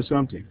 2 point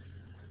something.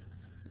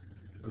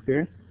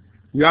 Okay,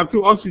 you have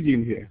 2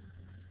 oxygen here.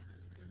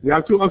 You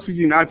have 2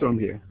 oxygen atoms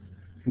here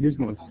in this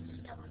one.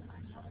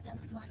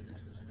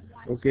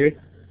 Okay.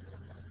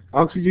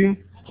 Oxygen,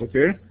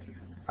 okay,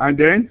 and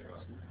then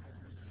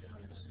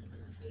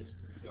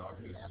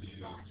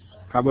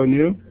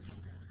carbonyl,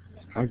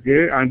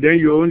 okay, and then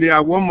you only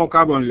have 1 more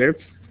carbon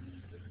left.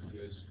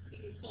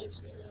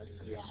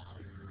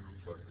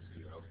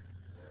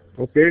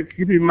 Okay,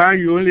 keep in mind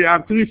you only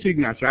have 3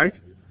 signals, right?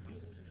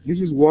 This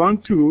is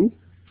 1, 2,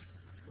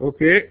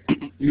 okay,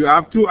 you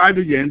have 2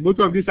 hydrogen, both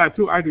of these are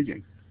 2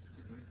 hydrogen,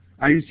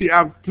 and you see I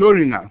have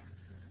chlorine now.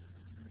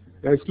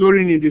 There's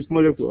chlorine in this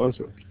molecule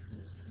also.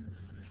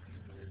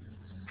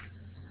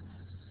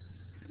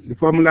 The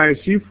formula is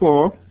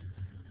C4,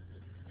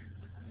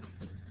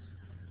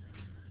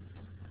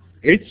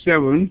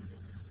 H7,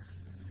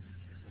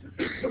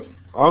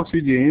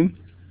 oxygen,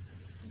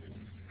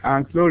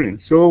 and chlorine.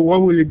 So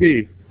what will it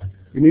be?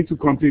 You need to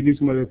complete this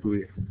molecule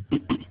here.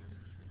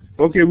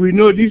 Okay, we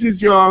know this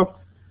is your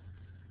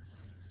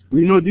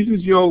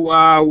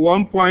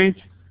 1.2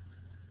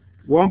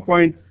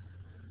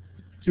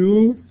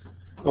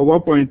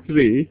 or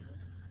 1.3,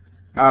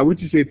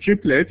 which is a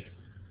triplet.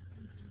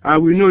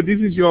 And we know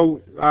this is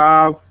your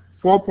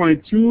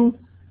 4.2,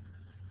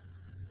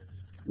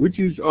 which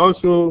is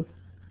also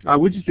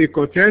which is a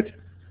quartet.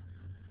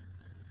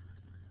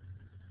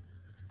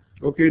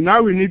 Okay,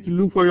 now we need to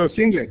look for your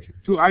singlet,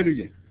 2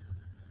 hydrogen.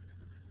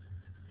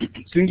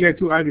 Singlet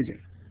 2 hydrogen.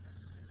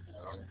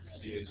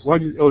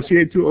 What is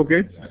CH2?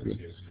 Okay.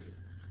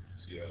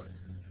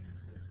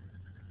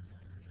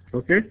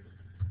 Okay,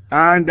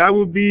 and that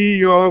would be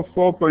your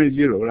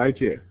 4.0 right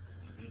here.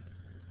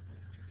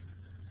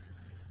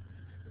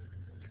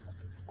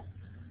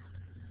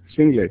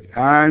 Singlet,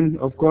 and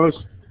of course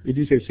it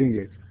is a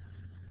singlet.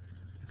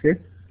 Okay.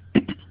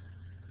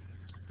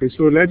 Okay,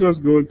 so let us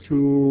go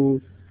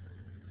to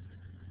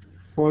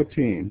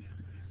 14.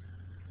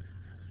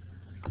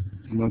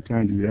 What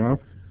time do we have?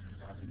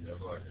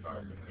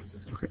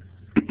 Okay.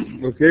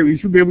 Okay, we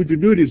should be able to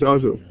do this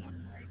also.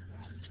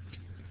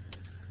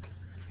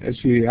 Let's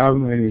see how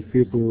many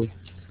people.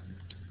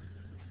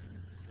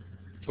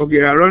 Okay,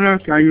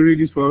 Ronald, can you read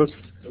this for us?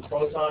 The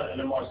proton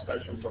NMR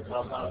spectrum for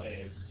compound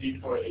A,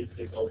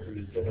 C48603,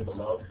 is given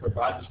below.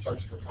 Provide the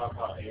structure for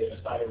compound A,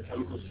 assigning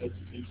chemical shift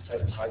to each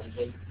type of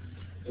hydrogen.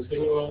 The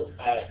signal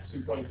at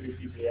 2.3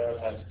 ppm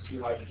has 2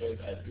 hydrogens,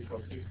 at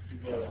 3.6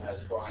 ppm it has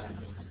 4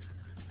 hydrogens.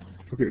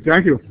 Okay,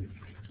 thank you.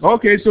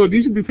 Okay, so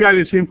this will be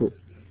fairly simple.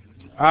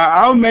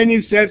 How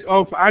many sets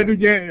of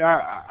hydrogen,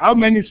 how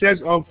many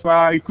sets of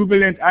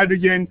equivalent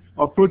hydrogen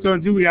or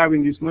protons do we have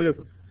in this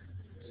molecule?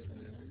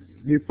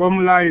 The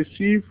formula is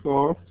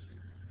C4,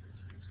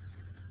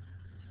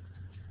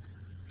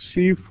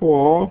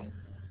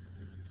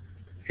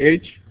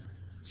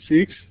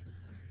 H6,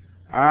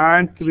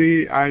 and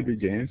 3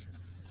 hydrogens.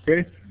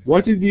 Okay,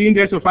 what is the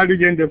index of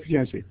hydrogen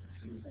deficiency?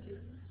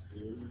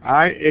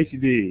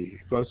 IHD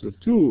equals to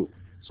 2.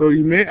 So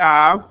you may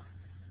have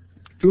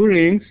 2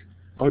 rings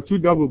or 2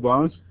 double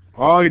bonds,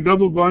 or a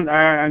double bond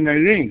and a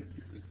ring,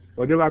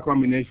 whatever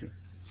combination.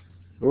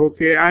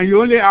 Okay, and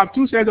you only have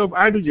 2 sets of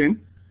hydrogen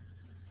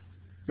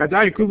that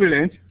are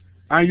equivalent,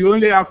 and you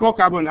only have 4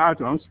 carbon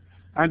atoms,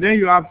 and then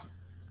you have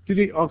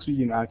 3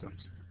 oxygen atoms.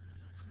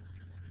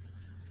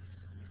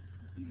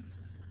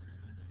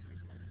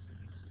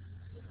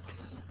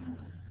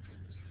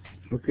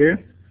 Okay,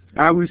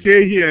 I will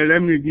say here,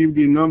 let me give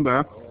the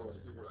number.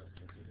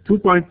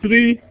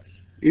 2.3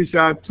 is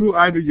 2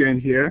 hydrogen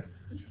here.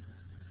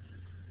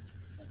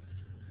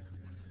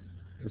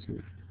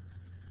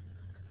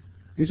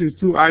 This is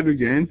 2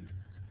 hydrogen.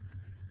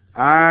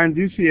 And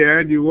this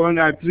here, the one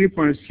at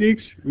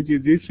 3.6, which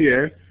is this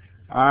here,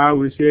 I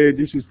will say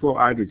this is 4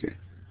 hydrogen.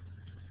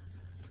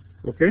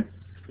 Okay?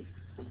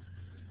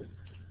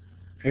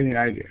 Any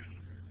idea?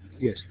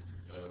 Yes.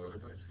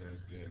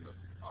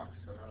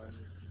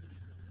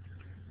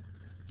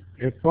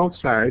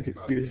 Epoxide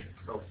is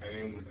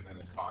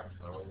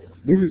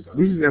this is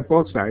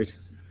epoxide.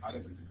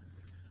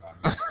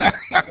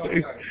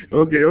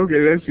 Okay,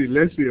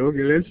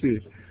 let's see.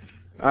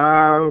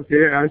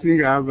 Okay, I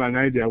think I have an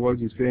idea what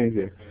you're saying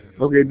here.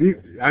 Okay,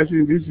 I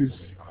think this is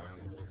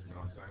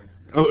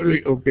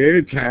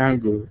okay,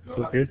 triangle.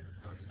 Okay.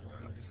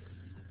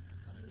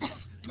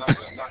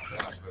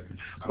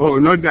 Oh,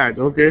 not that.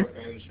 Okay.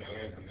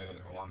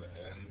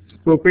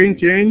 Propane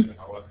chain.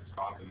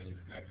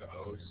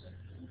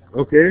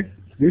 Okay,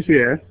 this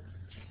here.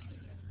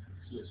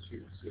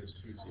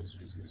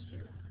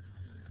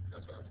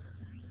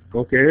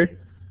 Okay.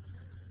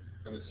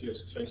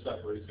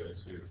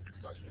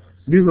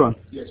 This one.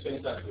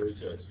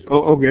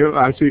 Oh, okay.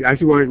 I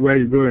see where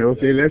you're going.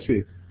 Okay, let's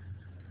see.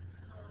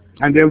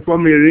 And then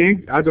form a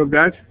ring out of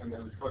that. And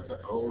then put the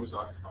O's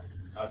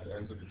at the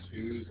ends of the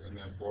 2's, and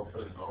then put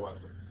an O at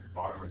the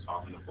bottom or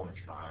top in the form of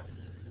triangle.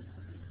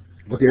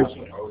 Okay.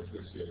 O to the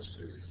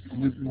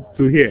CH2.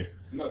 To here.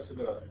 No, to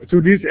the.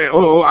 To this.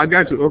 Oh, I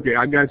got you. Okay,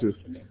 I got you.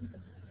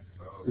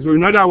 So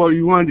in other words,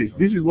 you want this.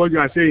 This is what you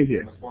are saying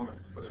here. Put an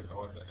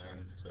O at the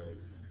end to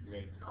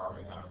make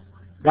carbon have.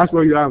 That's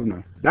what you have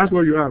now. That's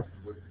what you have.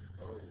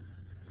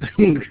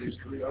 There's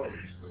 3 O's.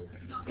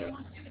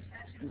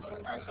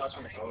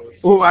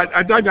 Oh,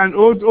 I thought an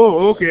old.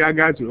 Oh, okay, I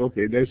got you.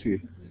 Okay, let's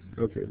see.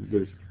 Okay,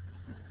 good.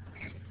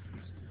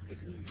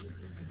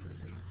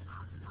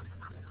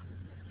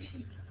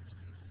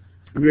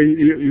 Okay,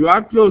 you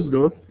are close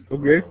though.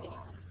 Okay.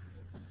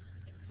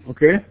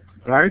 Okay,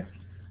 right?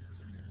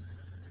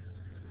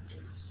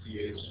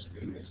 CH,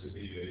 then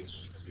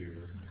CH2,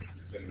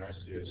 then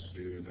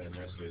CH2, then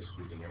CH2,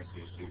 then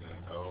CH2, then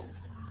O,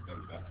 then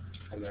that,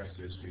 and then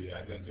CH2, yeah,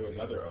 and then do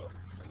another O.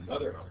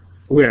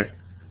 Where?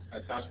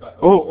 Attach that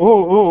O.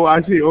 Oh,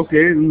 I see.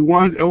 Okay, we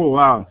want. Oh,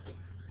 wow.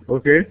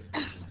 Okay.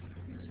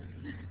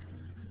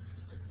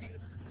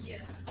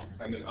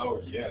 And then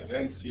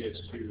then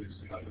CH2 is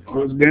not the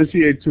Oh, then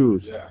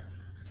CH2. Yeah.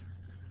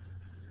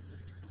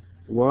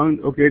 1.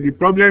 Okay. The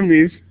problem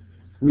is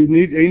we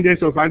need an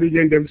index of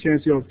hydrogen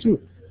deficiency of 2.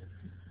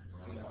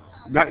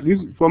 That this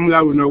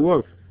formula will not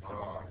work.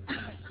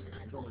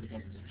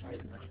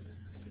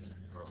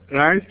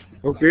 Right?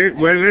 Okay.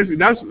 Well,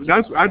 that's.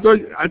 I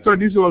thought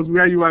this was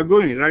where you were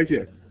going, right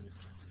here.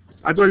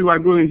 I thought you were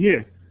going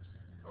here.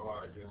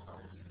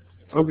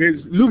 Okay.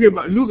 Look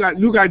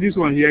at this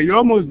one here. You're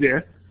almost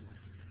there.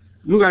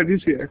 Look at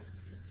this here,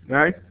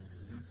 right?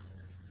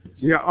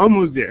 You're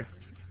almost there.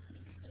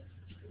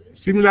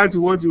 Similar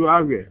to what you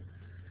have here.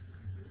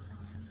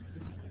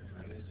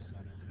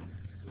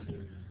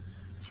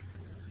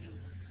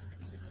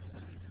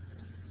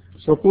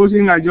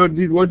 Supposing I just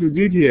did what you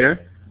did here.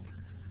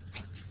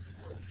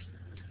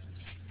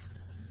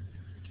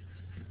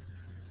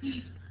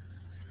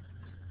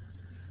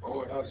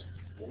 Oh, it has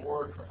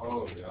 4.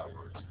 Oh, yeah.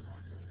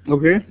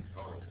 Okay.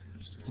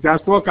 It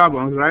has 4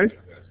 carbons, right?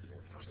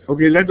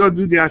 Okay, let us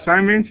do the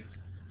assignment.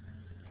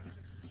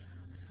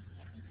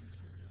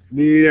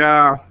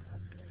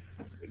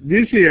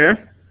 This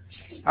here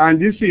and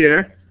this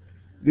here,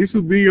 this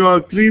will be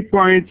your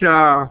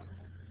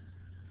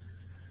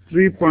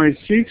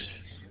 3.6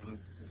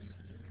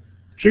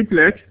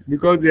 triplet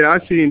because they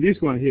are seeing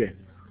this one here.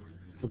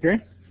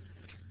 Okay,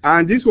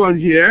 and this one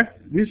here,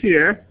 this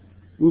here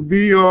will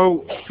be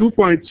your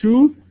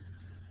 2.2.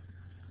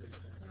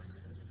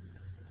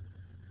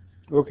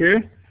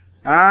 Okay,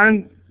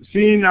 and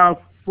seeing our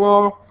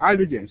 4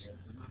 hydrogens.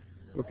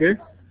 Okay,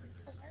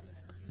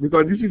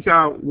 because this is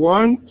our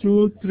 1,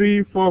 2,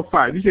 3, 4,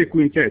 5. This is a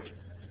quintet.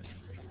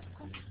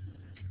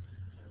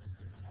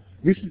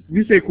 This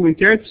is a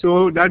quintet,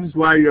 so that is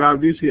why you have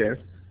this here.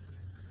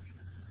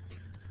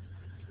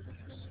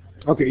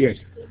 Okay, yes.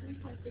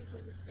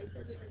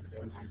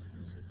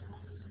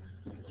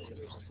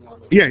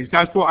 Yeah, it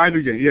has 4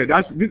 hydrogens. Yeah,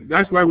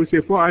 that's why we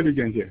say 4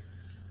 hydrogens here.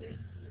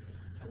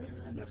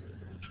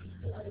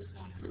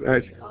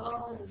 Right.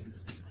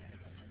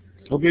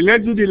 Okay,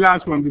 let's do the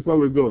last one before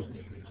we go.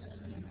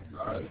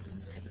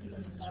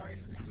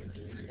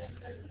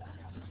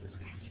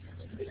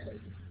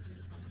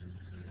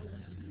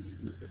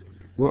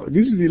 Well,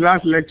 this is the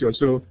last lecture,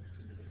 so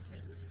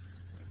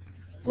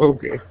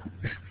okay.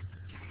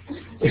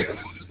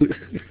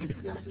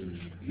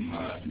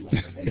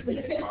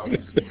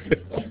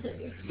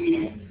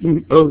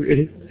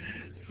 Okay.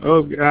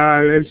 Okay.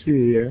 Let's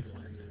see here.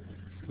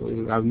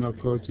 Oh, I've not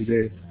called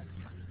today.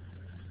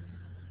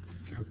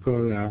 I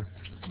call.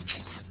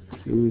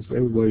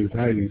 Everybody's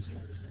hiding.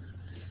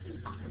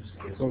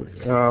 Oh,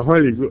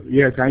 Holly,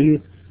 yeah. Can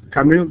you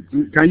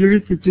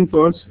read 15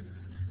 for us?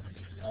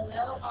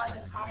 Below are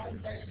the carbon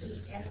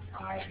 13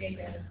 NFI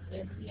data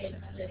with pH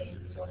studies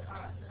for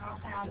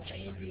compound A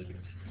and B,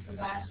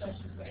 provide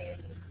structures for A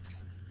and B.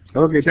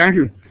 Okay, thank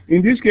you.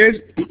 In this case,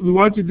 we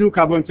want to do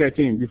carbon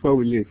 13 before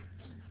we leave.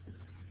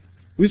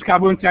 This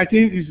carbon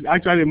 13 is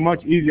actually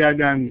much easier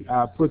than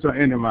proton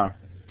NMR.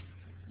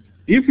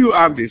 If you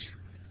have this,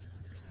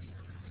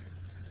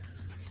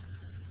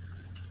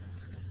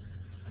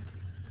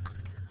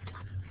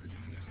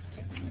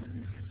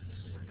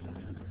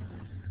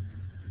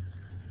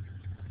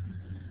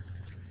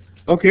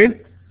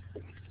 okay,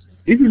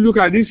 if you look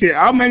at this here,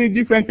 how many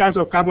different types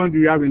of carbon do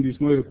you have in this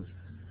molecule?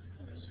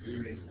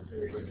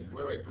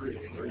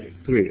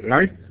 3,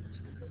 right?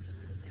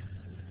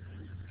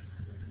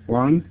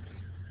 1,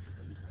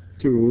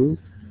 2,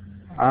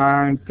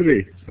 and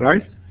 3,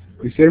 right?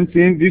 The same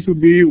thing, this will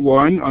be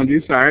 1 on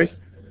this side,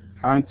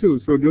 and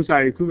 2, so those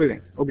are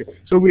equivalent. Okay,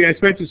 so we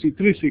expect to see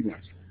 3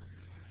 signals.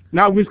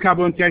 Now with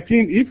carbon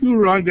 13, if you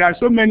run, there are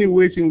so many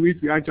ways in which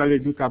we actually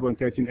do carbon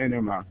 13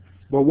 NMR,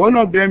 but one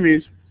of them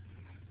is,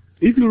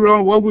 if you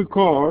run what we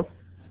call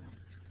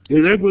a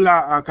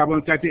regular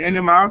carbon 13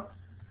 NMR,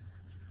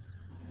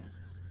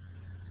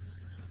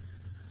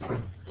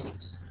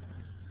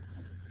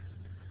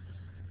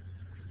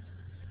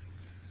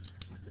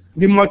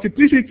 the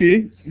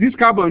multiplicity, this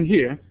carbon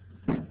here,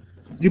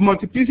 the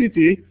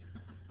multiplicity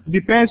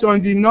depends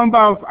on the number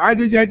of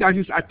hydrogen that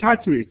is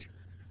attached to it.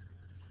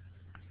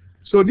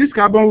 So this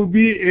carbon will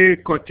be a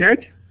quartet.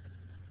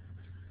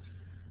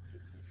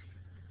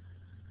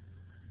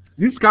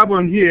 This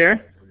carbon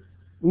here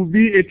will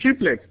be a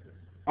triplet,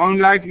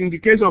 unlike in the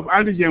case of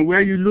hydrogen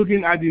where you're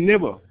looking at the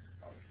neighbor.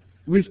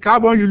 With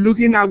carbon, you're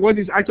looking at what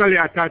is actually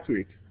attached to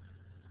it.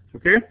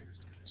 Okay?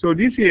 So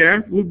this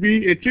here will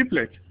be a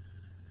triplet.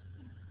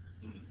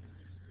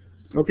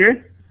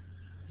 Okay?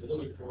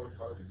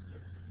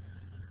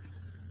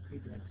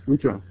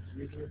 Which one?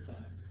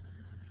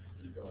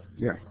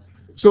 Yeah.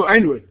 So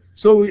anyway,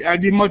 so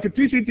the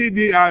multiplicity,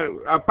 the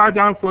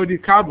pattern for the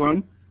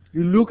carbon,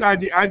 you look at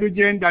the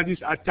hydrogen that is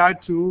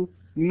attached to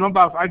the number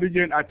of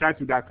hydrogen attached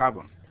to that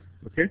carbon.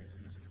 Okay?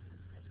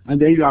 And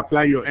then you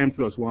apply your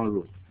n+1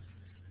 rule.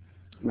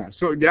 Now,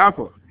 so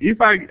therefore, if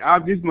I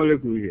have this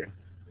molecule here,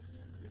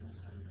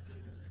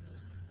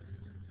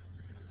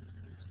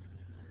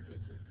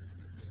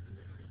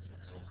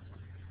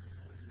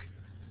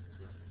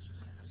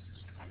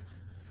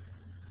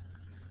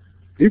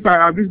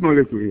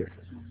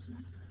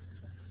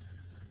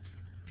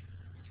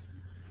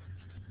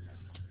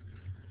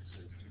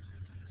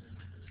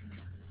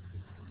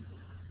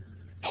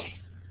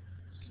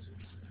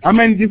 how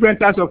many different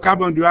types of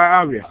carbon do I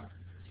have here?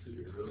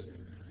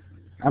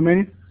 How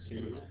many?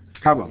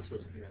 Carbon.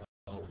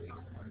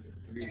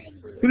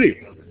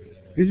 3.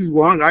 This is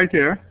 1 right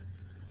here.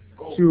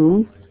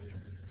 2,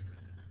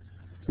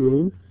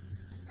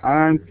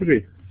 and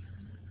 3.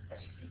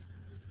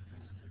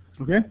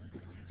 Okay?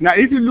 Now,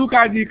 if you look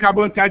at the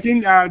carbon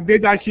 13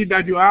 data sheet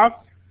that you have,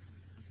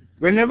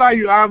 whenever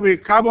you have a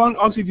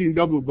carbon-oxygen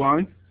double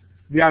bond,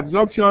 the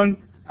absorption,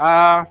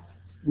 the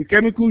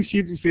chemical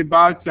shift is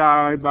about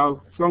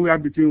somewhere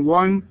between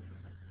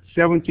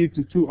 170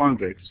 to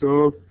 200.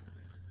 So,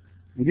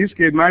 in this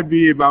case, it might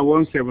be about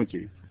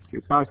 170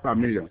 parts per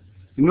million.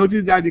 You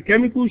notice that the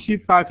chemical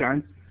shift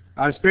pattern,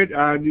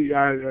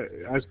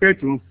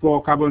 spectrum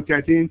for carbon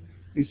 13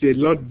 is a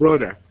lot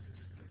broader.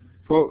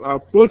 For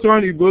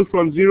proton, it goes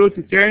from 0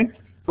 to 10.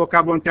 For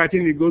carbon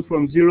 13, it goes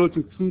from 0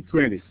 to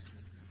 220.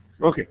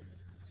 Okay.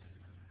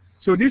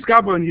 So this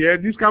carbon here,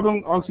 this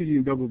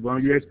carbon-oxygen double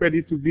bond, you expect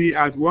it to be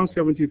at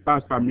 170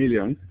 parts per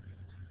million.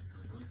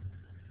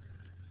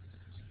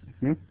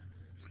 Okay.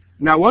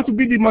 Now, what would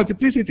be the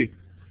multiplicity?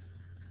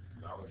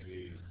 That would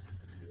be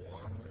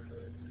 1.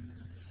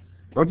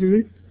 What is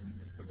it?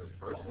 For the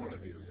first one, it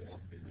would be 1.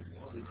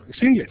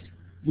 singlet,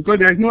 because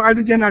there is no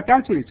hydrogen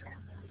attached to it.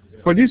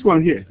 For this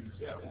one here.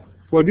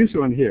 For this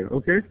one here,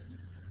 okay?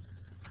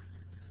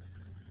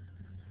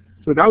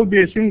 So that would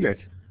be a singlet.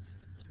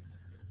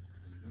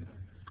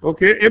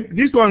 Okay, if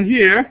this one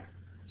here,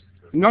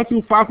 not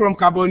too far from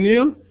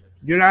carbonyl,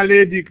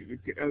 generally,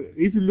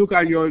 if you look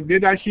at your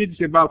data sheet,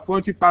 it's about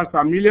 40 parts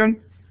per million.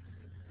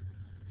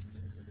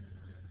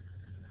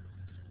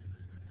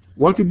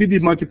 What would be the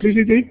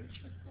multiplicity?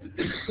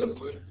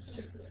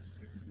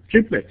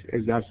 Triplet,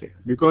 exactly,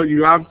 because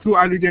you have two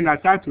hydrogen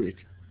attached to it.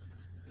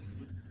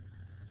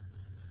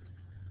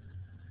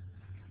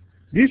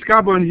 This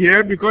carbon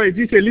here, because it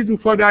is a little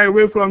further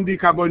away from the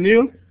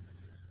carbonyl,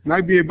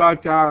 might be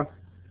about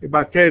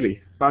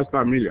 30 parts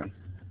per million.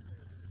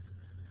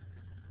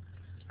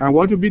 And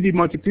what would be the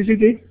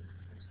multiplicity?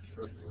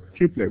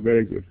 Triplet,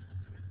 very good.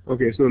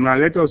 Okay, so now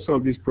let us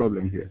solve this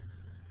problem here.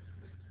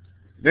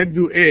 Let's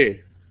do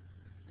A.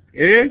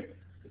 A,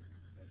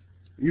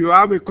 you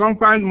have a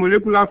compound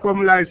molecular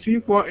formula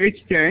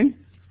C4H10,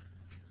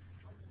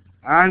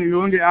 and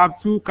you only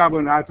have two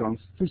carbon atoms,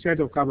 two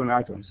sets of carbon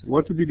atoms.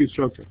 What would be the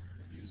structure?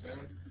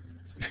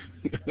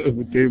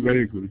 Okay,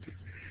 very good.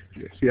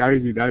 See how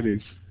easy that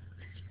is.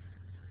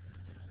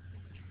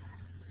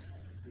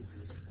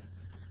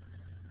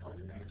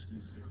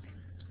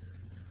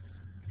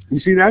 You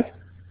see that?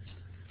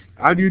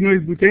 How do you know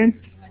it's butane?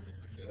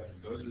 Yeah,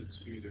 those are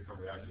two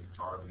different reactive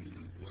carbons.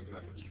 Looking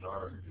at the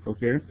chart.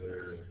 Okay.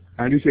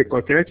 And this is a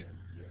quartet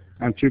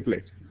and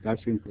triplet.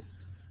 That's simple.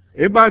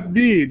 A about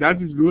B, that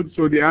is good.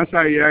 So the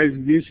answer here is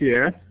this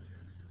here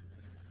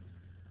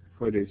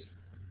for this.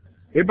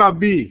 A about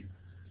B.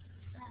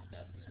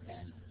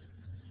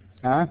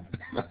 Huh?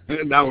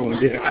 That one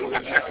there.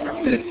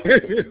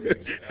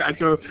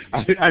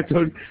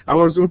 I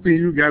was hoping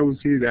you guys would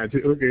see that.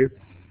 Okay.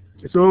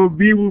 So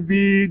B will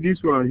be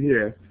this one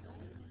here.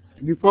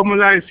 The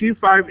formula is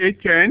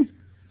C5H10,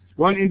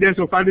 one index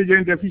of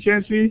hydrogen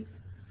deficiency,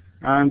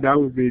 and that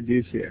will be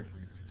this here.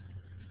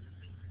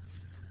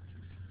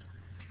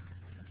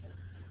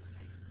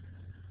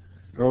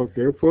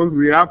 Okay, folks,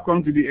 we have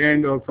come to the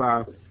end of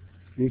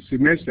this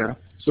semester.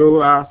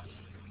 So I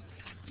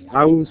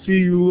will see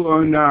you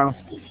on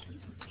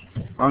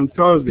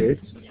Thursday.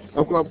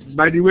 Okay,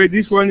 by the way,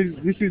 this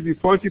is the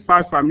 40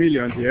 parts per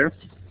million here,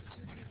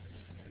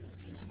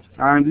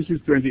 and this is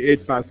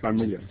 28 parts per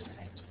million.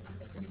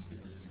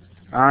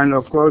 And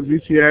of course,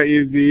 this here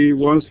is the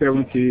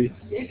 170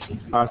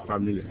 parts per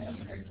million.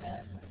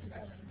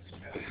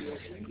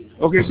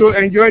 Okay, so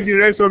enjoy the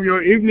rest of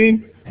your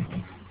evening,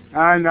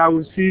 and I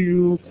will see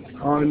you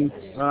on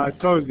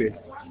Thursday.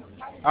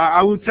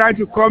 I will try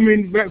to come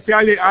in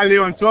fairly early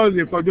on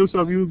Thursday for those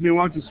of you who may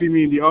want to see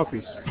me in the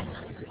office.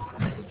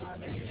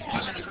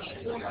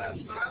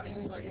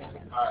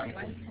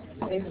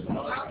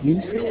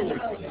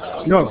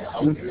 No.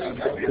 For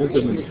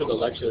the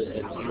lecture,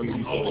 we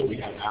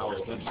have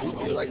hours.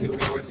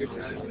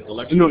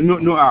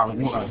 No hour.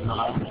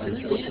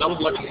 That was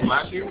lecture from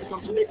last year or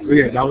something?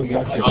 Yeah, that was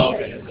last year. Oh,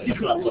 okay.